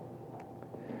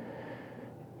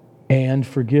 And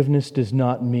forgiveness does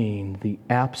not mean the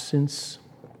absence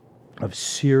of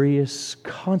serious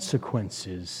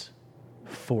consequences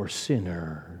for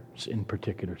sinners in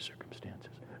particular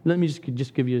circumstances. Let me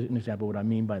just give you an example of what I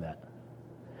mean by that.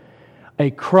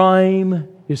 A crime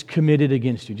is committed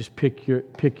against you. Just pick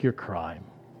your crime.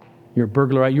 You're a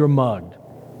burglar, you're mugged.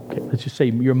 Okay, let's just say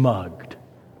you're mugged.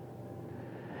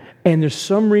 And there's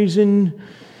some reason,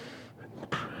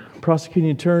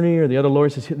 prosecuting attorney or the other lawyer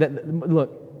says,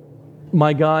 look,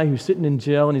 my guy who's sitting in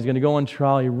jail and he's going to go on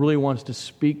trial, he really wants to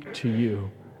speak to you.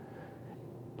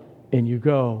 And you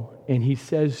go, and he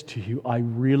says to you, I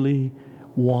really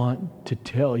want to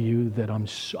tell you that I'm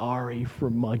sorry for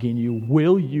mugging you.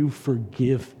 Will you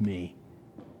forgive me?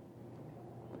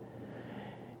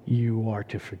 You are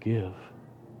to forgive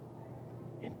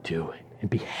and do it and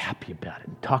be happy about it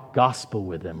and talk gospel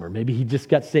with him, or maybe he just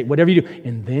got saved, whatever you do.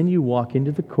 And then you walk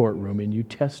into the courtroom and you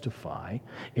testify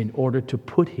in order to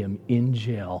put him in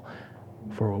jail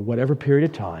for whatever period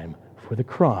of time for the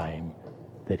crime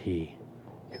that he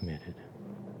committed.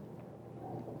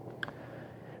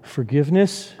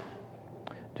 Forgiveness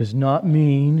does not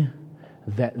mean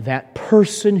that that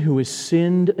person who has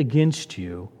sinned against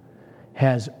you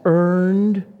has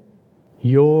earned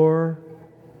your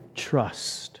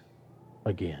trust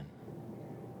again.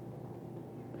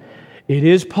 It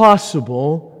is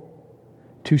possible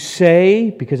to say,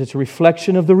 because it's a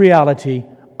reflection of the reality,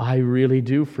 I really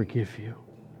do forgive you,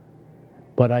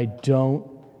 but I don't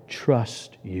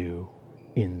trust you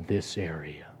in this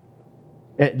area.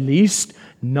 At least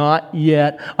not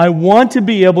yet. I want to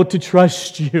be able to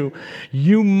trust you.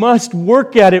 You must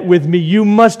work at it with me. You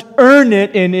must earn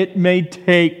it, and it may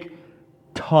take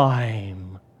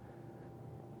time.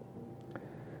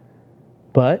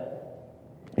 But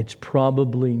it's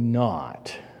probably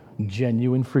not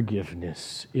genuine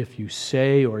forgiveness if you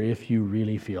say or if you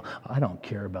really feel, I don't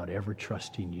care about ever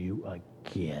trusting you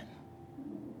again.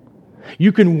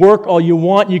 You can work all you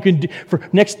want. You can, for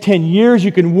next 10 years,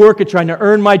 you can work at trying to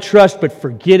earn my trust, but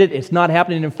forget it. It's not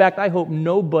happening. In fact, I hope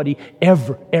nobody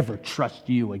ever trusts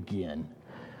you again.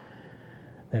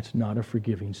 That's not a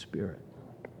forgiving spirit.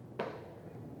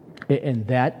 And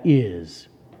that is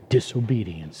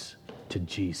disobedience to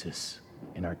Jesus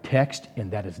in our text,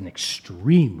 and that is an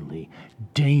extremely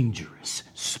dangerous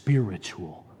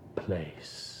spiritual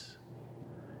place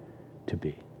to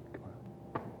be.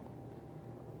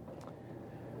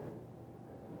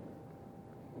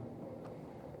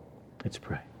 Let's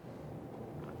pray.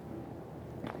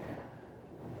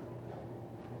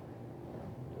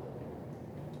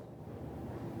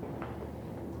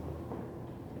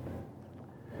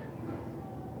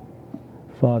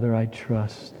 Father, I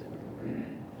trust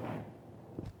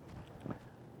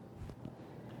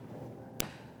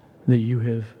that you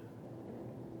have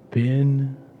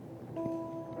been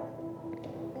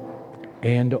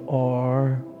and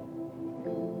are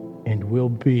and will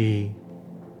be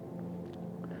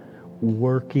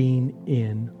working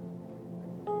in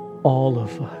all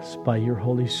of us by your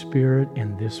Holy Spirit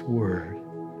and this word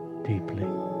deeply.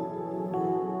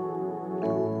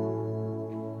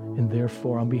 And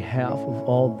therefore, on behalf of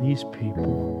all these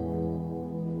people,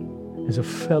 as a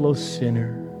fellow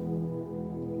sinner,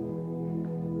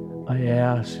 I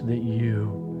ask that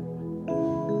you,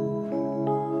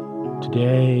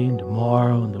 today and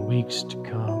tomorrow and the weeks to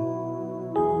come,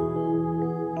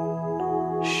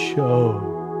 show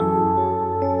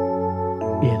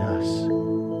in us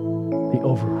the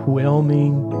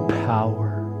overwhelming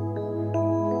power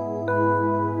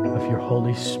of your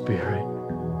Holy Spirit,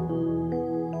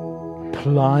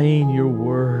 applying your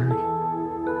word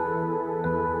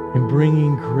and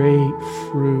bringing great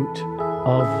fruit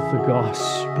of the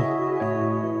gospel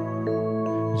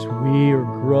as we are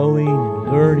growing and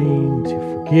learning to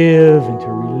forgive and to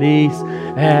release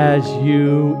as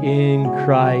you in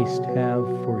Christ have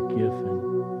forgiven.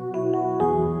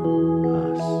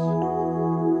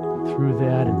 Through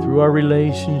that and through our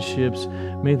relationships,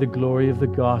 may the glory of the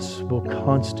gospel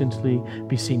constantly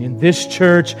be seen in this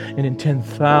church and in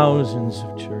 10,000s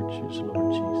of churches,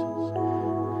 Lord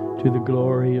Jesus, to the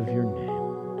glory of your name.